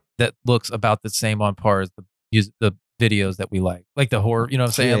about that looks about the same on par as the videos that we like the horror. You know what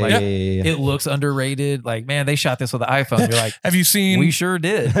I'm saying? Yeah, Like yeah. it looks underrated. Like, man, they shot this with an iPhone. You're like, Have you seen, we sure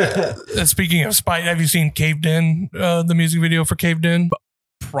did. speaking of Spite, have you seen Caved In, the music video for Caved In?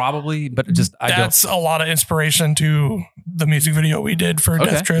 Probably, but just I don't. That's a lot of inspiration to the music video we did for Okay.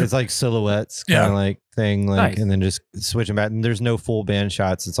 Death Trip. It's like silhouettes kind of Yeah. like thing, like, Nice. and then just switching back. And there's no full band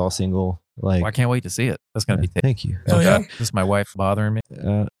shots. It's all single. Like, Well, I can't wait to see it. That's gonna be. thank you. Oh, yeah. This is my wife bothering me.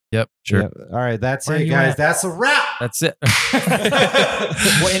 Uh, Yep, sure. yeah. All right, that's Where it, you guys. at? That's a wrap. That's it.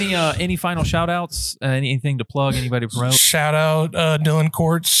 Well, any final shout outs? Anything to plug? Anybody to promote? Shout out Dylan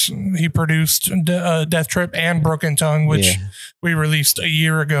Courts. He produced Death Trip and Broken Tongue, which Yeah. we released a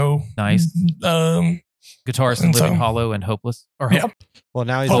year ago. Nice. Guitarist in And so- Living Hollow and Hopeless. Or Yep. Well,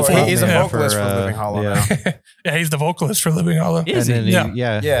 now he's Oh, a he's a frontman vocalist for Living Hollow Yeah. now. Yeah, he's the vocalist for Living Hollow. Is and he? then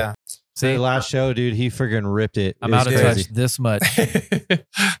Yeah. Yeah. The See, last show, dude, he friggin' ripped it. I'm It was out of crazy. touch this much.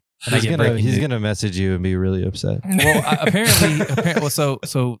 And I He's get gonna breaking news. message you and be really upset. Well, apparently, so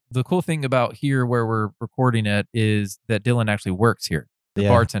the cool thing about here where we're recording it is that Dylan actually works here, the Yeah.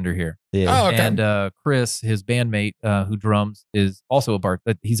 bartender here, Yeah. Oh, okay. and Chris, his bandmate who drums, is also a bar.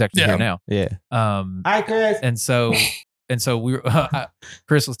 He's actually Yeah. here now. Yeah. Hi, Chris. And so we were.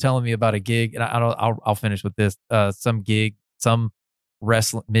 Chris was telling me about a gig, and I'll finish with this. Some gig, some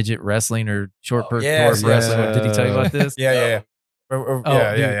midget wrestling or short person yes, wrestling. yes. Did he tell you about this? Yeah. Oh,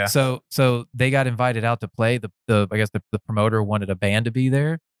 Yeah, dude. yeah. So they got invited out to play. The I guess the promoter wanted a band to be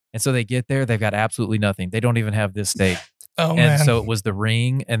there, and so they get there. They've got absolutely nothing. They don't even have this stage. Oh, And man. so it was the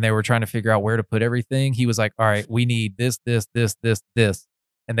ring, and they were trying to figure out where to put everything. He was like, "All right, we need this,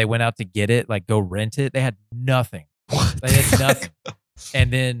 and and they went out to get it, like go rent it. They had nothing. They had nothing.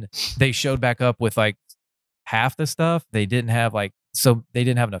 And then they showed back up with like half the stuff. They didn't have they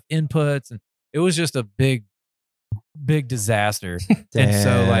didn't have enough inputs, and it was just a big disaster. And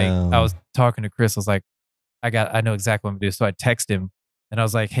so like I was talking to Chris, I was like, I know exactly what I'm gonna do. So I text him and I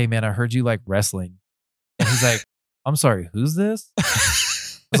was like, hey man, I heard you like wrestling. And he's like, I'm sorry, who's this? I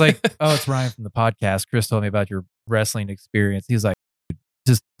was like, oh, it's Ryan from the podcast. Chris told me about your wrestling experience. He's like,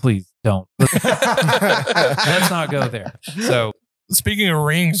 just please don't. Let's not go there. So speaking of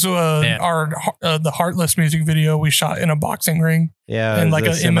rings, the Heartless music video we shot in a boxing ring. Yeah, in like the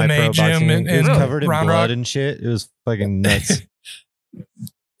an semi-pro MMA gym boxing ring. in It was covered in Round blood Rock. and shit. It was fucking nuts.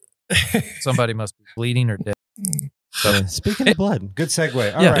 somebody must be bleeding or dead. Speaking of blood, good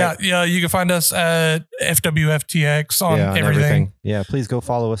segue. All Yeah. right. Yeah, you can find us at FWFTX on Yeah, on everything. Yeah, please go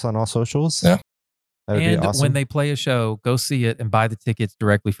follow us on all socials. Yeah. That would And be awesome. when they play a show, go see it and buy the tickets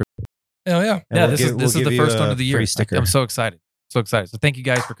directly for. Hell yeah. And Yeah, we'll this give- is we'll the give first you one a of the year. free sticker. I'm so excited. So excited. So thank you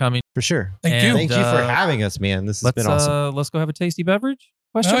guys for coming. For sure. Thank And, you. Thank you for having us, man. This has been awesome. Let's go have a tasty beverage.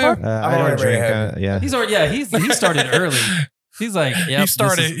 Question Oh, yeah. mark? I don't already drink. had Yeah. He's already he started early. He's like, yeah.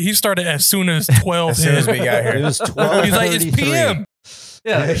 He started as soon as 12 As soon as we hit. got here. It was 12. He's like, it's PM.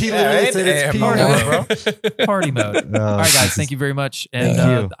 Yeah, He Yeah, literally it said ain't it's AM, PM. bro. party mode. All right, guys, thank you very much. And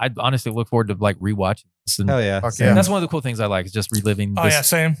Thank you. I honestly look forward to like rewatching this. And Hell yeah. Fuck Same. yeah. that's one of the cool things I like is just reliving Oh this. yeah,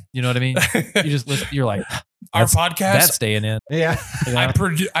 same. You know what I mean? You just listen, you're like, Our that's podcast. staying in. Yeah. You know?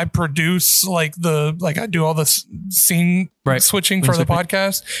 I produce I do all the scene Right. switching Scene for the switching.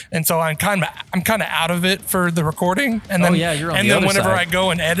 podcast, and so I'm kind of out of it for the recording, and then yeah, you're on and the then other whenever side. I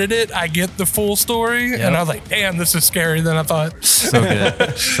go and edit it, I get the full story, Yep. and I was like, damn, this is scary than I thought. So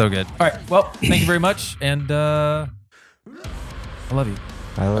good. So good. All right. Well, thank you very much. And I love you.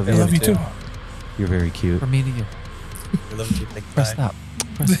 I love I you. love you too. You're very cute. From me to you. We love you. Thank you. Press Bye. stop.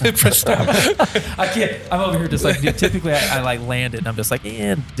 Press stop. Press stop. I can't. I'm over here just like, dude, typically I like land it and I'm just like,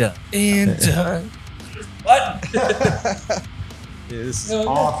 and done. And This is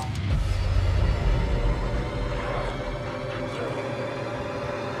off.